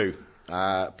 are through.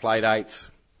 Played 8,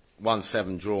 won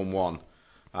 7, drawn 1.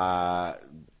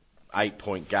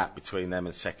 8-point gap between them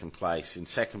and second place. In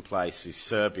second place is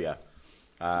Serbia.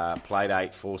 Played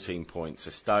 8, 14 points.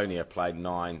 Estonia played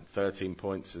 9, 13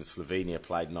 points. And Slovenia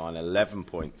played 9, 11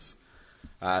 points.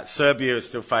 Serbia is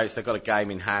still faced. They've got a game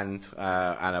in hand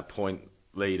and a point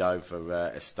lead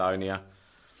over Estonia.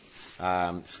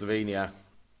 Slovenia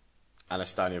and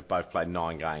Estonia have both played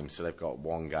 9 games, so they've got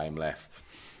 1 game left.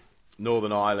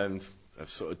 Northern Ireland have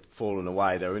sort of fallen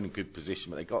away. They're in a good position,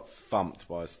 but they got thumped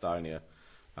by Estonia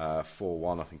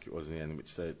 4-1, I think it was in the end,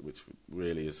 which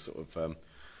really has sort of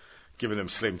given them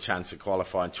slim chance of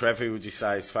qualifying. Trevor, would you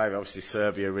say is favourite? Obviously,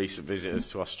 Serbia, recent visitors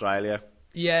to Australia.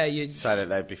 Yeah, you'd say that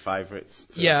they'd be favourites.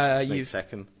 Sneak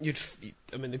second.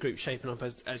 The group's shaping up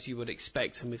as you would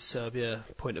expect, and with Serbia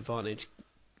point advantage,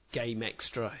 game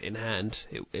extra in hand,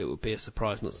 it would be a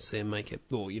surprise not to see them make it,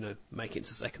 or make it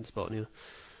to second spot.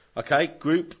 Okay,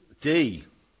 Group D,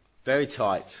 very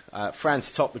tight.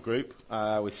 France topped the group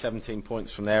with 17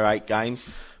 points from their 8 games,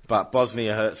 but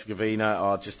Bosnia-Herzegovina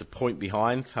are just a point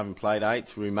behind, having played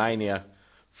 8. Romania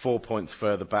 4 points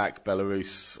further back.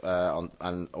 Belarus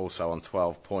and also on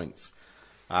 12 points.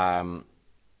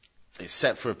 It's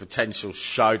set for a potential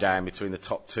showdown between the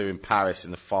top 2 in Paris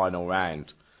in the final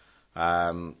round.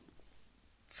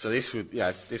 So this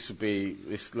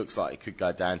looks like it could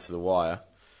go down to the wire.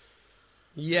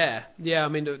 Yeah. I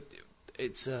mean,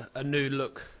 it's a new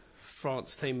look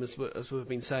France team, as we've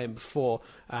been saying before.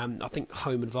 I think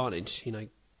home advantage,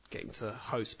 getting to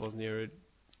host Bosnia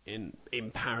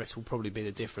in Paris will probably be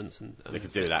the difference. And they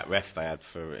could do that ref they had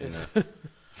for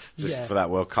for that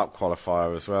World Cup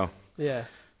qualifier as well. Yeah.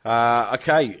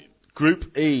 Okay,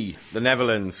 Group E, the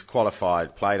Netherlands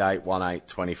qualified, played 8-1,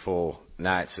 8-24.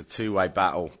 Now it's a two-way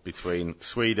battle between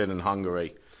Sweden and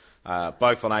Hungary,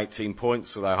 both on 18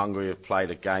 points, although Hungary have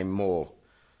played a game more.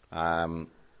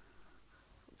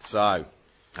 So,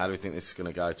 how do we think this is going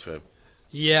to go, Trev?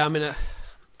 Yeah, I mean,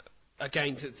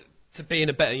 again, to be in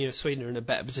a better, Sweden are in a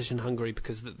better position than Hungary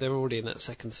because they're already in that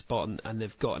second spot and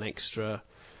they've got an extra,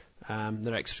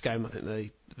 their extra game. I think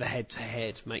the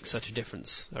head-to-head makes such a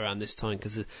difference around this time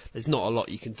because there's not a lot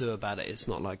you can do about it. It's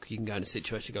not like you can go in a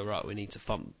situation and go, right, we need to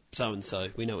thump so-and-so.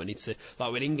 We know what we need to,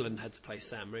 like when England had to play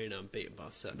San Marino and beat them by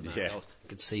a certain amount of goals,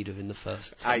 concede within the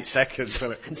first 8 seconds.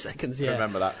 10 seconds, yeah.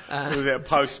 Remember that. Was it a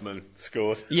postman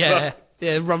scored? Yeah,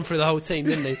 run through the whole team,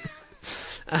 didn't he?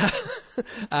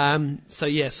 So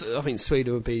yes, I think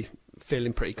Sweden would be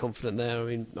feeling pretty confident there. I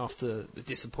mean, after the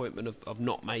disappointment of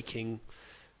not making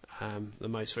the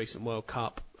most recent World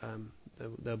Cup,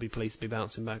 they'll be pleased to be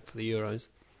bouncing back for the Euros.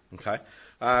 Okay.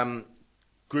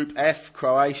 Group F,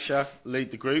 Croatia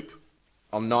lead the group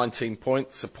on 19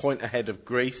 points, a point ahead of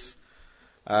Greece,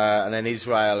 and then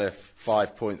Israel are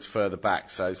 5 points further back.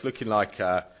 So it's looking like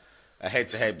a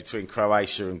head-to-head between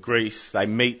Croatia and Greece. They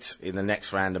meet in the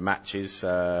next round of matches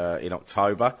in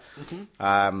October.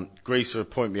 Mm-hmm. Greece are a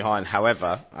point behind.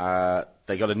 However,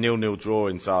 they got a 0-0 draw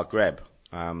in Zagreb,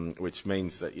 which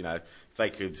means that if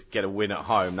they could get a win at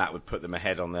home, that would put them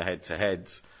ahead on their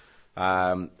head-to-heads.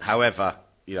 However,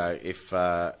 if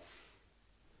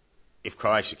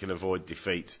Croatia can avoid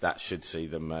defeat, that should see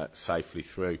them safely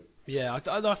through. Yeah,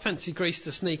 I fancy Greece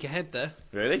to sneak ahead there.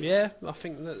 Really? Yeah, I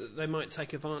think that they might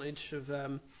take advantage of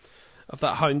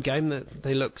that home game. That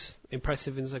they looked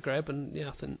impressive in Zagreb, and yeah,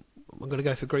 I think I'm going to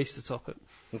go for Greece to top it.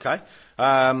 Okay.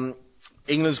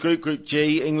 England's Group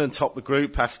G. England topped the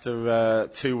group after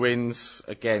 2 wins.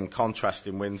 Again,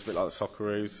 contrasting wins, a bit like the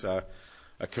Socceroos.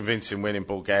 A convincing win in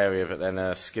Bulgaria, but then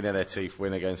a skin-of-their-teeth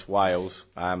win against Wales.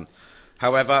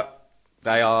 However,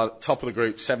 they are top of the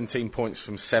group, 17 points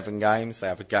from 7 games. They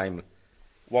have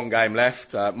 1 game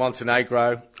left.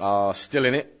 Montenegro are still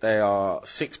in it. They are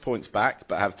 6 points back,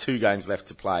 but have 2 games left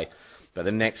to play. But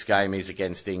the next game is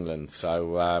against England.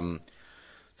 So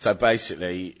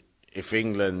basically, if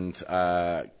England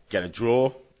get a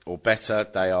draw or better,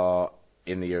 they are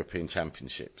in the European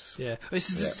Championships. Yeah, it's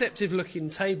a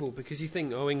deceptive-looking table because you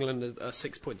think, England are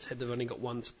 6 points ahead. They've only got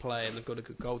 1 to play and they've got a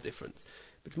good goal difference.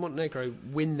 But if Montenegro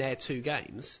win their 2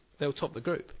 games, they'll top the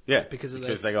group. Yeah, because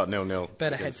they got 0-0.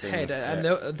 Better head-to-head,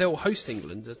 and they'll host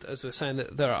England, as we're saying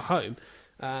that they're at home.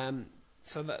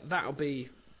 So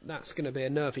that's going to be a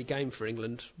nervy game for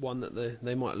England, one that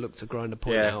they might look to grind a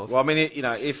point out of. Well, I mean,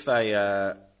 if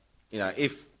they,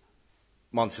 if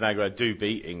Montenegro do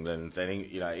beat England, then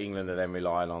England are then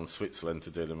relying on Switzerland to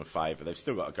do them a favour. They've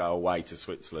still got to go away to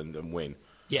Switzerland and win.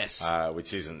 Yes.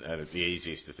 Which isn't the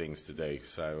easiest of things to do.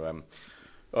 So,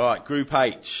 all right, Group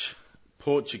H,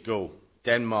 Portugal,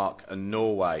 Denmark and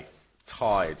Norway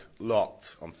tied,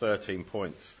 locked on 13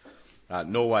 points.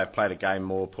 Norway have played a game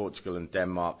more. Portugal and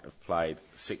Denmark have played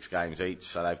 6 games each,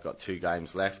 so they've got 2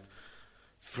 games left.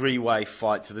 3-way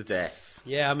fight to the death.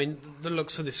 Yeah, I mean, the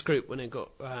looks of this group when it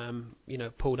got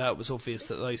pulled out was obvious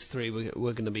that those 3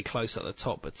 were going to be close at the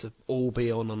top, but to all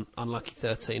be on unlucky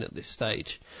 13 at this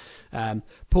stage.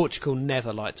 Portugal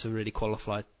never like to really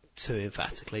qualify too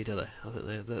emphatically, do they? I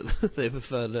think they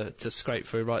prefer to scrape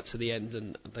through right to the end,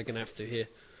 and they're going to have to here.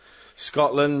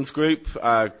 Scotland's group,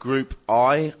 Group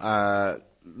I,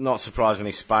 not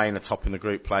surprisingly, Spain are topping the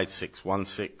group, played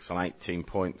 6-1-6 on 18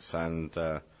 points, and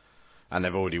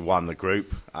they've already won the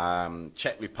group.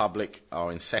 Czech Republic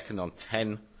are in second on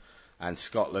 10, and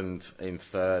Scotland in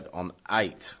third on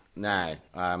 8. Now,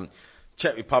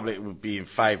 Czech Republic would be in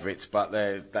favourites, but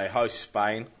they host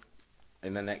Spain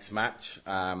in the next match.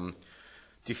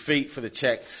 Defeat for the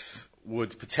Czechs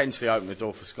would potentially open the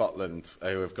door for Scotland,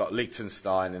 who have got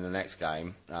Liechtenstein in the next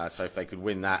game. So if they could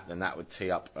win that, then that would tee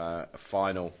up a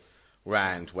final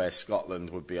round where Scotland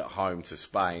would be at home to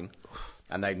Spain,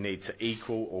 and they'd need to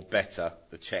equal or better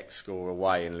the Czech score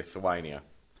away in Lithuania.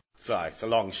 So it's a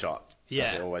long shot,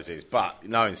 as it always is. But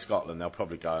knowing Scotland, they'll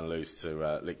probably go and lose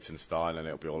to Liechtenstein, and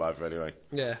it'll be all over anyway.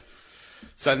 Yeah.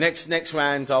 So next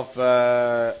round of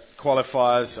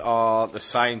qualifiers are the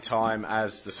same time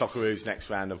as the Socceroos' next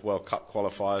round of World Cup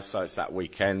qualifiers. So it's that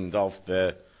weekend of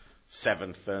the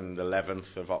 7th and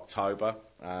 11th of October.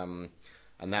 And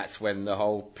and that's when the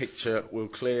whole picture will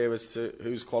clear as to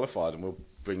who's qualified, and we'll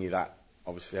bring you that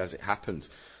obviously as it happens.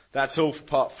 That's all for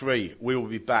part 3. We will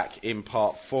be back in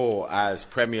part 4 as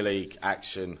Premier League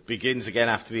action begins again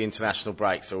after the international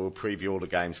break, so we'll preview all the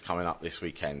games coming up this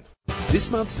weekend.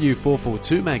 This month's new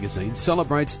 442 magazine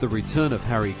celebrates the return of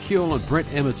Harry Kewell and Brett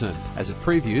Emerton as it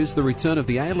previews the return of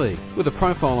the A-League with a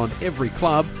profile on every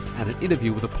club and an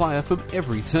interview with a player from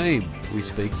every team. We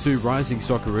speak to rising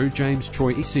Socceroo James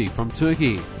Troisi from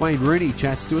Turkey. Wayne Rooney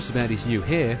chats to us about his new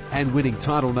hair and winning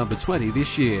title number 20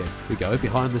 this year. We go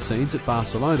behind the scenes at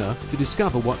Barcelona to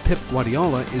discover what Pep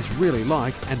Guardiola is really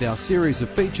like, and our series of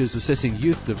features assessing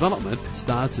youth development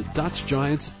starts at Dutch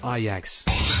giants Ajax.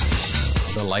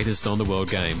 The latest on the world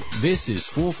game. This is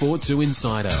 442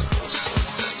 Insider.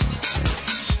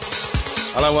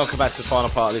 Hello, welcome back to the final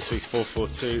part of this week's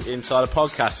 442 Insider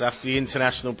podcast. After the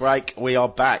international break, we are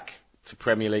back to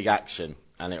Premier League action,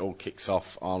 and it all kicks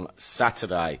off on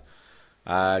Saturday.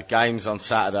 Games on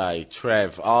Saturday.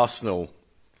 Trev, Arsenal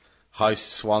host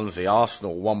Swansea.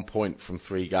 Arsenal 1 point from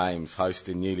 3 games,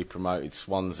 hosting newly promoted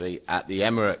Swansea at the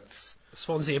Emirates.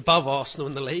 Swansea above Arsenal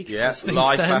in the league. Yes,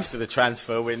 life after the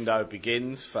transfer window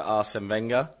begins for Arsene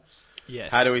Wenger.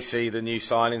 Yes. How do we see the new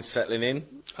signings settling in?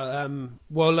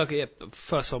 Well, look,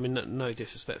 first of all, I mean, no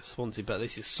disrespect to Swansea, but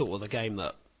this is sort of the game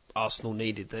that Arsenal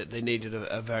needed. They needed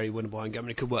a very winnable home game. I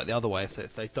mean, it could work the other way.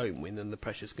 If they don't win, then the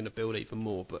pressure's going to build even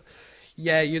more. But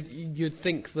yeah, you'd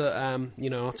think that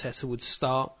Arteta would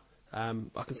start. I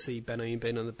can see Benayoun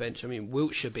being on the bench. I mean,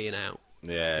 Wiltshire being out.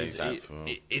 Yeah,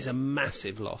 exactly. It is a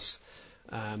massive loss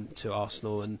to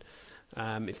Arsenal, and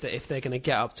if they're going to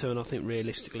get up to, and I think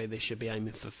realistically they should be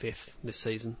aiming for 5th this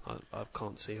season. I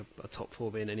can't see a top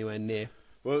 4 being anywhere near.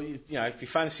 Well, if you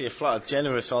fancy a flat,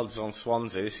 generous odds on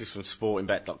Swansea, this is from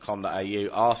sportingbet.com.au.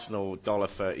 Arsenal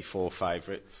 $1.34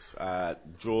 favourites,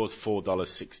 draws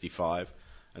 $4.65,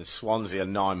 and Swansea are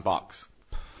 $9.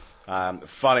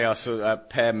 Funny, I saw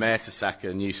Per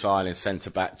Mertesacker, a new signing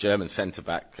German centre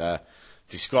back,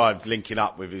 described linking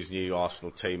up with his new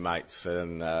Arsenal teammates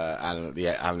and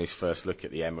having his first look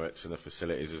at the Emirates and the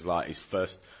facilities as like his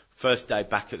first day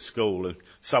back at school. And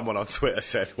someone on Twitter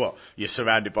said, "What? You're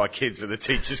surrounded by kids and the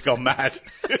teacher's gone mad."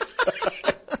 Yeah,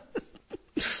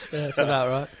 that's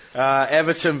about right.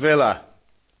 Everton Villa,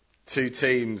 2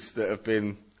 teams that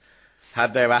have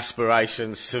had their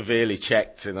aspirations severely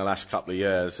checked in the last couple of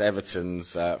years.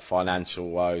 Everton's financial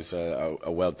woes are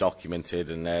well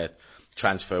documented, and their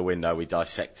transfer window we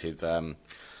dissected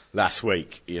last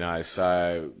week.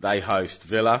 So they host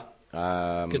Villa.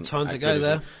 Good time to go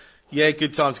there. Yeah,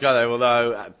 good time to go there.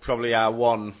 Although probably our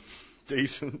one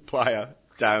decent player,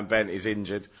 Darren Bent, is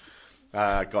injured.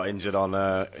 Got injured on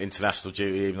international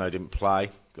duty, even though he didn't play.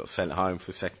 Got sent home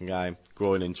for the second game,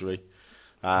 groin injury.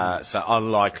 So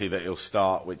unlikely that he'll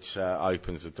start, which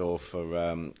opens the door for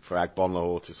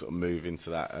Agbonlahor to sort of move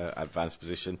into that advanced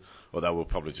position. Although we'll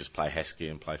probably just play Heskey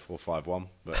and play 4-5-1.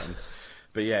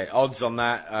 But yeah, odds on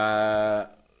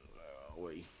that.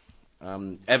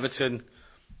 Everton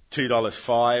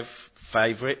 $2.05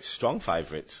 favourites, strong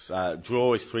favourites.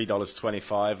 Draw is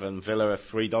 $3.25, and Villa are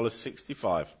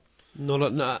 $3.65.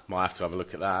 Might have to have a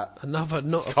look at that. Not a Can't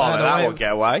let that one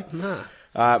get away.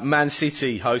 Nah. Man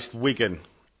City host Wigan.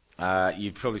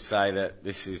 You'd probably say that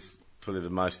this is probably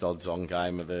the most odds-on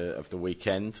game of the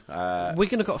weekend.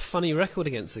 Wigan have got a funny record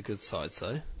against the good sides,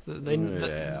 though.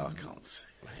 I can't see.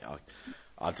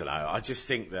 I don't know. I just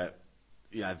think that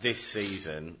this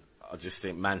season, I just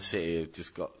think Man City have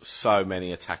just got so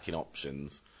many attacking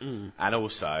options, and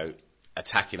also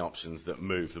attacking options that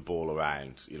move the ball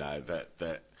around.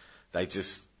 That they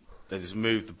just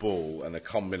move the ball, and the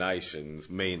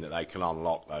combinations mean that they can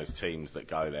unlock those teams that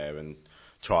go there and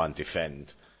try and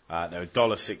defend. They're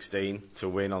 $1.16 to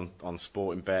win on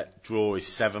Sporting Bet. Draw is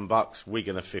 $7.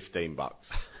 Wigan are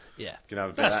 $15. Yeah. Can you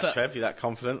have a bit of that, Trev? You that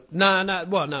confident? No.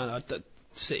 Well, no.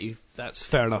 City, that's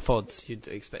fair enough odds. You'd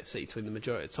expect City to win the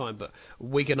majority of the time, but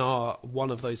Wigan are one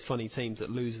of those funny teams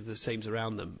that lose the teams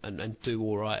around them and do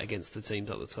all right against the teams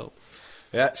at the top.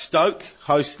 Yeah, Stoke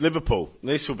host Liverpool.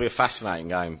 This will be a fascinating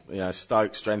game.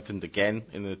 Stoke strengthened again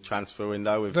in the transfer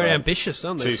window with very ambitious,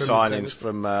 aren't they? 2 signings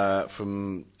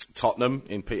from Tottenham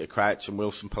in Peter Crouch and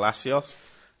Wilson Palacios.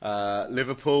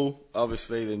 Liverpool,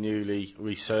 obviously the newly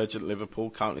resurgent Liverpool,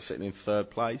 currently sitting in 3rd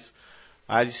place.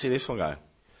 How do you see this one going?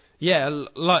 Yeah,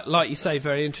 like you say,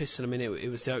 very interesting. I mean, it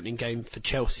was the opening game for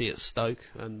Chelsea at Stoke,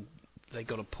 and they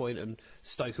got a point, and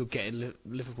Stoke will get in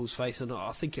Liverpool's face, and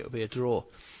I think it'll be a draw.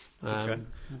 Okay.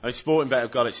 Sporting Bet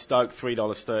have got it Stoke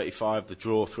 $3.35, the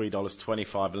draw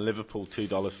 $3.25, and Liverpool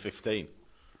 $2.15.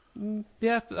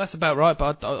 Yeah, that's about right,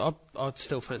 but I'd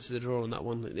still fancy the draw on that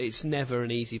one. It's never an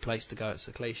easy place to go. It's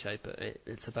a cliche, but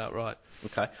it's about right.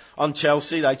 Okay. On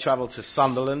Chelsea, they travel to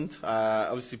Sunderland.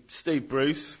 Obviously, Steve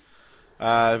Bruce,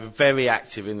 very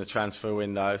active in the transfer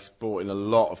window. He's brought in a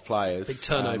lot of players. Big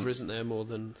turnover, isn't there, more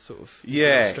than sort of...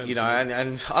 Yeah,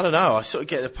 and I don't know, I sort of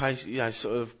get the pace,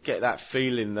 sort of get that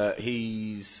feeling that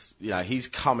he's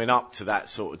coming up to that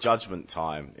sort of judgment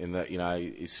time in that,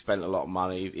 he's spent a lot of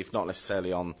money, if not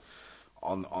necessarily on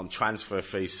transfer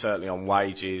fees, certainly on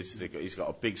wages. He's got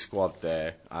a big squad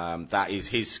there. That is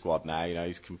his squad now,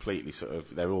 he's completely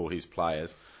they're all his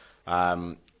players.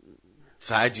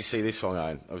 So how do you see this one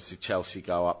going? Obviously Chelsea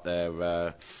go up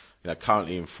there,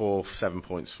 currently in 4th, 7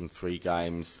 points from 3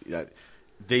 games.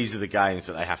 These are the games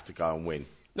that they have to go and win.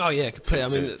 Oh yeah,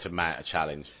 completely. To mount a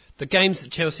challenge. The games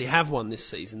that Chelsea have won this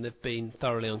season, they've been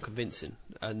thoroughly unconvincing,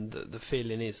 and the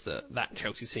feeling is that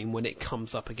Chelsea team, when it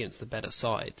comes up against the better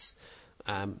sides,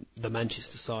 the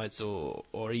Manchester sides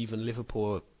or even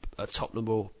Liverpool, Tottenham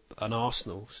or an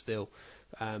Arsenal still,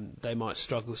 they might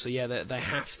struggle. So yeah, they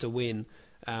have to win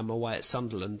away at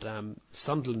Sunderland.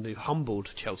 Sunderland, who humbled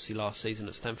Chelsea last season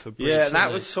at Stamford Bridge. Yeah, and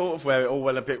that was sort of where it all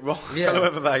went a bit wrong. Yeah. I don't know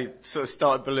whether they sort of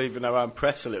started believing their own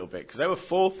press a little bit, because they were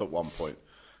 4th at one point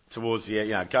towards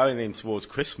the going in towards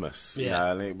Christmas.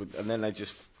 Yeah. And then they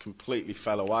just completely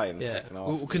fell away in the second half.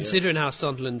 Well, considering how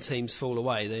Sunderland teams fall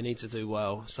away, they need to do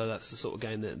well. So that's the sort of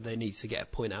game that they need to get a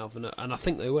point out of, and I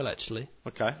think they will actually.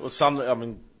 Okay. Well,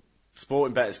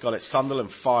 Sporting Bet's got it. Sunderland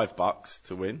 $5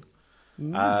 to win.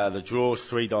 The draw's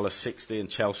 $3.60 and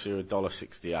Chelsea are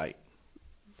 $1.68.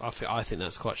 I think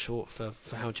that's quite short for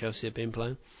how Chelsea have been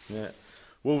playing. Yeah.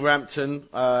 Wolverhampton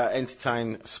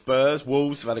entertain Spurs.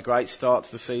 Wolves have had a great start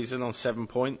to the season on 7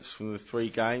 points from the 3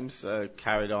 games.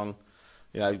 Carried on,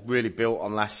 really built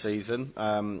on last season.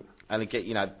 And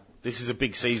again, this is a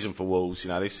big season for Wolves.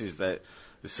 This is the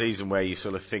season where you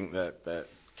sort of think that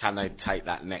can they take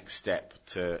that next step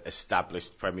to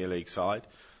established Premier League side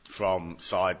from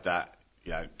side that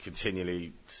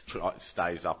continually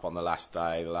stays up on the last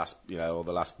day, or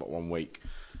the last 1 week.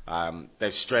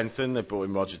 They've strengthened. They've brought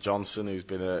in Roger Johnson, who's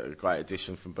been a great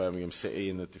addition from Birmingham City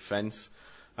in the defence.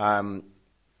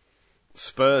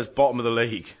 Spurs, bottom of the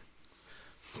league.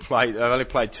 They've only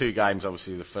played 2 games.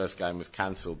 Obviously, the first game was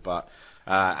cancelled, but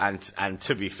and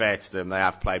to be fair to them, they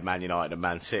have played Man United and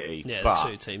Man City. Yeah, but,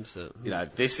 the 2 teams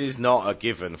that. This is not a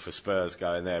given for Spurs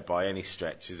going there by any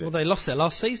stretch, is it? Well, they lost their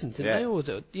last season, didn't they? Or was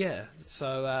it, yeah.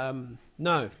 So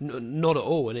no, not at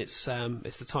all. And it's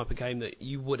the type of game that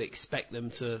you would expect them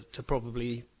to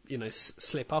probably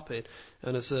slip up in.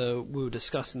 And as we were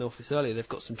discussing in the office earlier, they've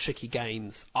got some tricky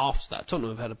games after that.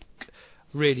 Tottenham have had a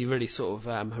really, really sort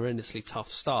of horrendously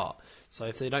tough start. So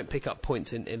if they don't pick up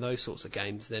points in those sorts of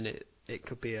games, then it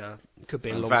could be a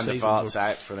long Van season. der Vaart's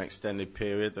out for an extended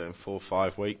period, in 4 or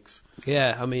 5 weeks.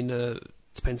 Yeah,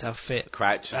 depends how fit.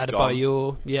 Crouch is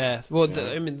Adebayor, gone. yeah. Well,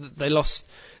 they lost.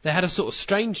 They had a sort of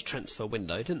strange transfer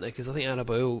window, didn't they? Because I think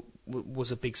Adebayor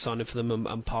was a big signing for them,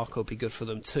 and Parker will be good for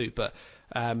them too. But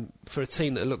for a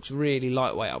team that looked really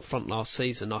lightweight up front last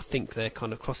season, I think they're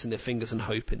kind of crossing their fingers and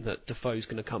hoping that Defoe's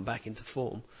going to come back into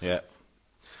form. Yeah.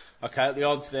 Okay, the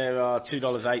odds there are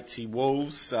 $2.80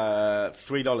 Wolves,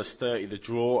 $3.30 the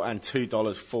draw, and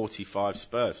 $2.45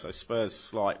 Spurs. So Spurs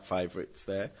slight favourites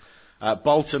there.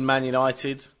 Bolton Man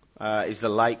United is the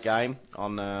late game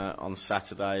on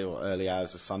Saturday or early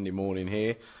hours of Sunday morning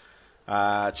here.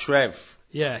 Trev.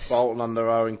 Yes. Bolton under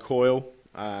Owen Coyle.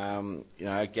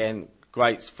 Again,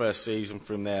 great first season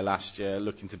from there last year.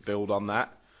 Looking to build on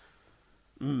that.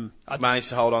 Managed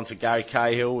to hold on to Gary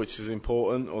Cahill, which is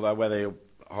important. Although whether he'll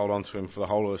hold on to him for the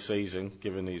whole of the season,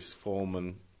 given his form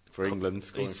and for England,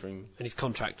 and his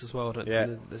contract as well.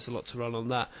 There's a lot to run on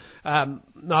that.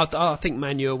 No, I think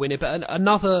Man U will win it, but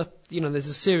another, there's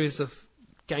a series of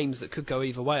games that could go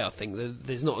either way. I think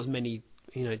there's not as many,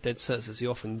 dead certs as you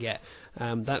often get.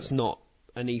 That's not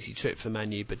an easy trip for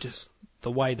Man U, but just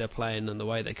the way they're playing and the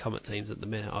way they come at teams at the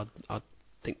minute, I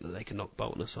think that they can knock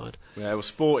Bolton aside. Yeah, well,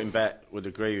 Sporting Bet would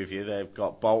agree with you. They've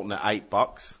got Bolton at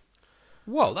 $8.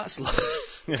 Whoa, that's long.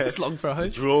 That's long for a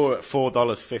host. Draw at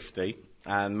 $4.50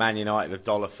 and Man United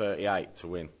 $1.38 to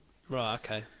win. Right,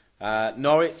 okay.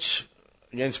 Norwich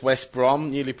against West Brom,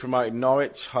 newly promoted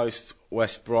Norwich host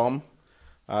West Brom.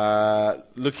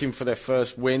 Looking for their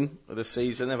first win of the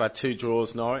season. They've had 2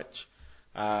 draws, Norwich.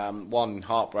 One in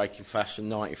heartbreaking fashion,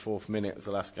 94th minute was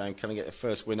the last game. Can they get their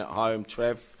first win at home,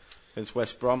 Trev, against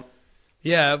West Brom?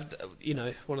 Yeah,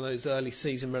 one of those early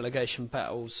season relegation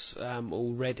battles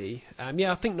already. I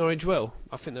think Norwich will.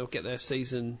 I think they'll get their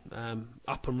season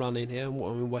up and running here.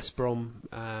 West Brom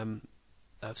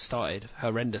have started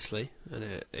horrendously, and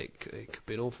it could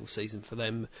be an awful season for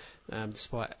them,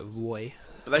 despite Roy.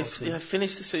 But they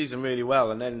finished the season really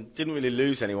well, and then didn't really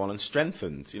lose anyone and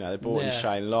strengthened. They brought in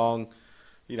Shane Long.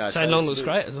 Shane Long looks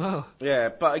great as well. Yeah,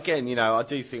 but again, I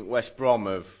do think West Brom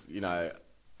have,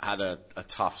 had a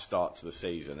tough start to the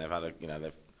season. They've had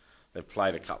they've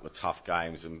played a couple of tough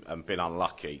games and been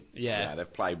unlucky. Yeah.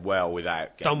 They've played well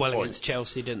without getting done well points. Against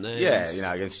Chelsea, didn't they?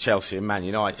 Yeah, against Chelsea and Man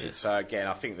United. Yeah. So again,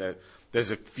 I think that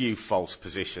there's a few false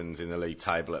positions in the league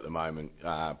table at the moment,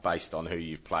 based on who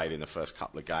you've played in the first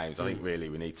couple of games. I think really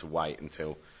we need to wait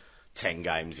until 10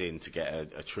 games in to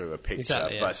get a truer picture.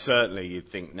 Exactly, yeah. But certainly you'd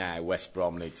think now West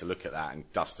Brom need to look at that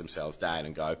and dust themselves down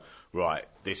and go, right,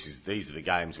 these are the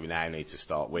games we now need to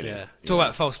start winning. Yeah. Talk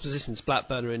about false positions.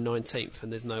 Blackburn are in 19th,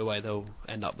 and there's no way they'll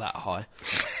end up that high.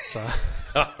 So.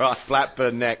 Right,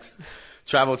 Blackburn next.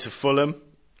 Travel to Fulham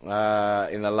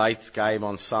in the late game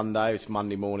on Sunday. It's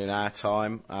Monday morning our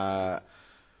time. How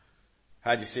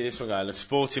do you see this one going? The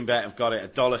Sporting Bet have got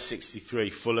it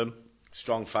 $1.63 Fulham.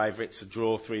 Strong favourites. A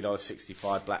draw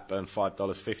 $3.65. Blackburn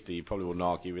 $5.50. You probably wouldn't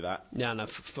argue with that. Yeah, no,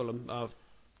 for Fulham,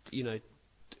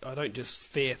 I don't just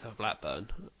fear for Blackburn.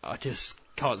 I just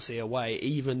can't see a way,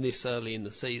 even this early in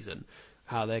the season,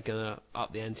 how they're going to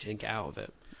up the ante and get out of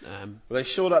it. Well, they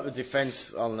shored up the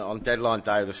defence on deadline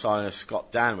day with the signing of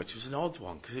Scott Dan, which was an odd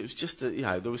one because it was just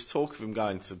there was talk of him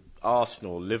going to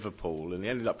Arsenal, Liverpool, and he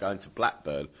ended up going to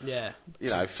Blackburn. Yeah.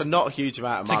 For not a huge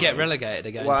amount of money. To get relegated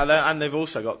again. Well, and they've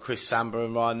also got Chris Samba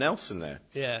and Ryan Nelson there.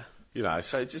 Yeah.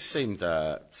 So it just seemed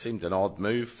an odd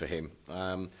move for him.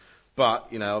 But,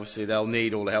 obviously they'll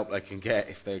need all the help they can get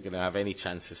if they're going to have any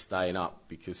chance of staying up,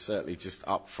 because certainly just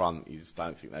up front, you just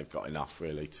don't think they've got enough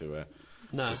really to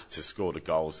score the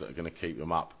goals that are going to keep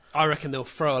them up. I reckon they'll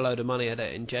throw a load of money at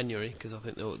it in January, because I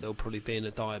think they'll probably be in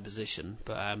a dire position.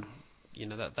 But,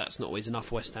 that's not always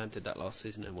enough. West Ham did that last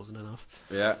season, it wasn't enough.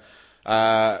 Yeah.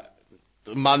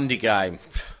 The Monday game,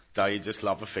 don't you just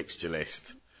love a fixture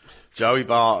list? Joey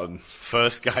Barton,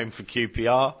 first game for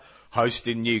QPR,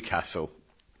 hosting Newcastle.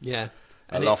 Yeah.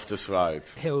 At Loftus Road.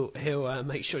 He'll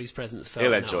make sure his presence felt.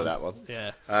 He'll enjoy that one.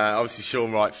 Yeah. Obviously,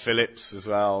 Sean Wright-Phillips as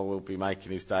well will be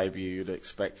making his debut, you'd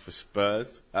expect, for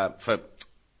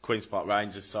Queen's Park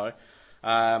Rangers, sorry.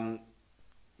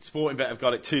 Sporting Bet have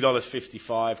got it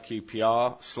 $2.55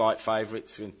 QPR, slight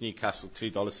favourites, in Newcastle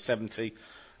 $2.70,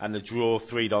 and the draw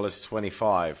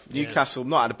 $3.25. Yeah. Newcastle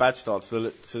not had a bad start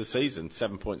to the season,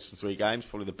 7 points from 3 games,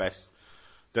 probably the best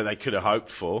that they could have hoped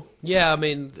for. Yeah, I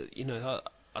mean,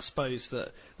 I suppose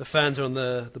that the fans are on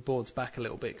the board's back a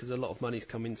little bit because a lot of money's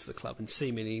come into the club and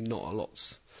seemingly not a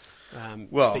lot's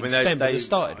they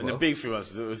started well. The big thing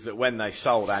was that when they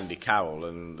sold Andy Carroll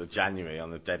on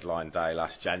the deadline day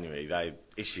last January, they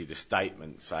issued a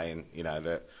statement saying,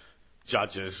 that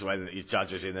judges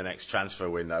in the next transfer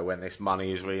window when this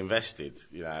money is reinvested,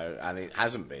 and it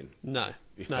hasn't been. No.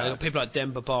 People like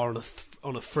Demba Ba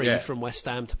on a free from West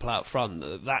Ham to play up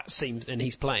front. That seems, and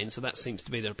he's playing, so that seems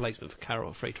to be the replacement for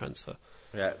Carroll, free transfer.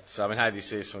 Yeah. So how do you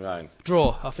see this one going?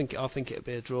 Draw. I think it'll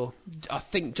be a draw. I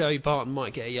think Joey Barton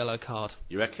might get a yellow card.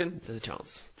 You reckon? There's a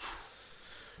chance.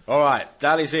 All right.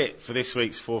 That is it for this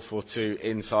week's 442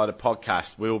 Insider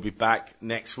podcast. We'll be back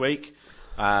next week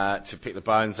to pick the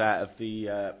bones out of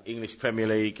the English Premier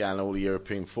League and all the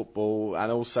European football,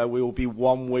 and also we will be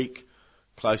 1 week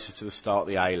closer to the start of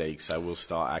the A-League, so we'll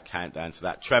start our countdown to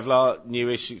that. Trevor, new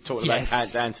issue, talking about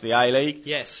countdown to the A-League.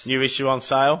 Yes. New issue on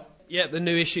sale. Yeah, the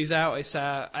new issue's out. It's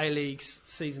our A-League's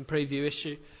season preview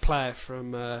issue. Player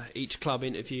from each club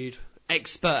interviewed.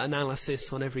 Expert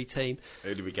analysis on every team.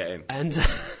 Who did we get in? And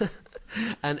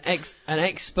an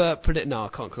expert no, I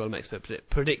can't call them expert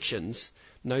predictions.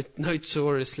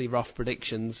 Notoriously rough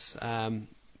predictions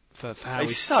for how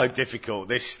it's so difficult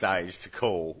this stage to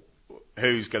call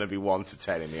who's going to be 1 to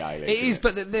 10 in the A-League. It is,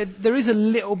 but there is a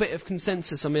little bit of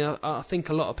consensus. I mean, I think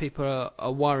a lot of people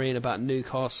are worrying about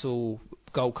Newcastle,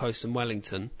 Gold Coast and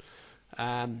Wellington,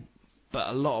 but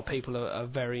a lot of people are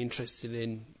very interested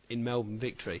in Melbourne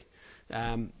victory.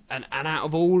 And out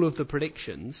of all of the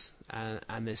predictions,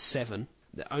 and there's 7,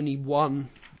 only one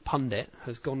pundit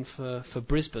has gone for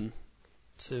Brisbane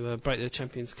to break the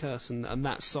champions' curse, and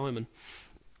that's Simon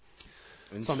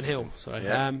Hill. Sorry.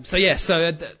 Yeah.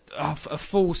 A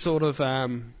full sort of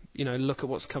look at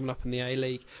what's coming up in the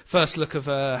A-League. First look of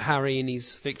Harry in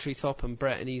his victory top and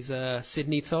Brett in his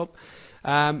Sydney top.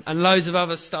 And loads of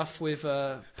other stuff with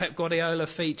Pep Guardiola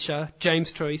feature,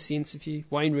 James Tracy interview,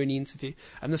 Wayne Rooney interview,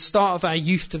 and the start of our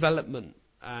youth development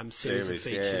series of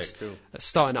features, cool.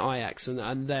 Starting at Ajax,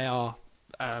 and they are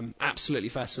absolutely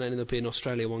fascinating. There'll be an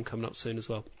Australia one coming up soon as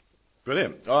well.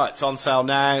 Brilliant. All right, it's on sale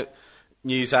now.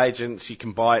 newsagents, you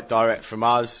can buy it direct from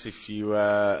us if you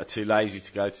are too lazy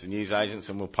to go to the newsagents,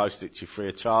 and we'll post it to you free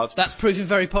of charge. That's proving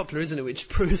very popular, isn't it? Which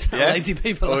proves how lazy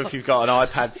people are. Or if you've got an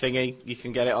iPad thingy, you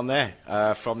can get it on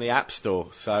there from the App Store.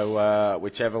 So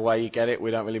whichever way you get it,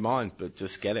 we don't really mind, but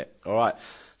just get it. All right.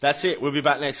 That's it. We'll be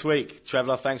back next week.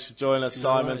 Trevor, thanks for joining us.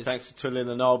 Simon, thanks for twiddling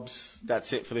the knobs.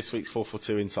 That's it for this week's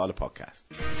 442 Insider podcast.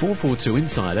 442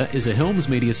 Insider is a Helms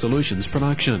Media Solutions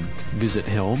production. Visit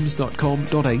helms.com.au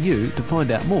to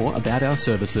find out more about our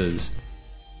services.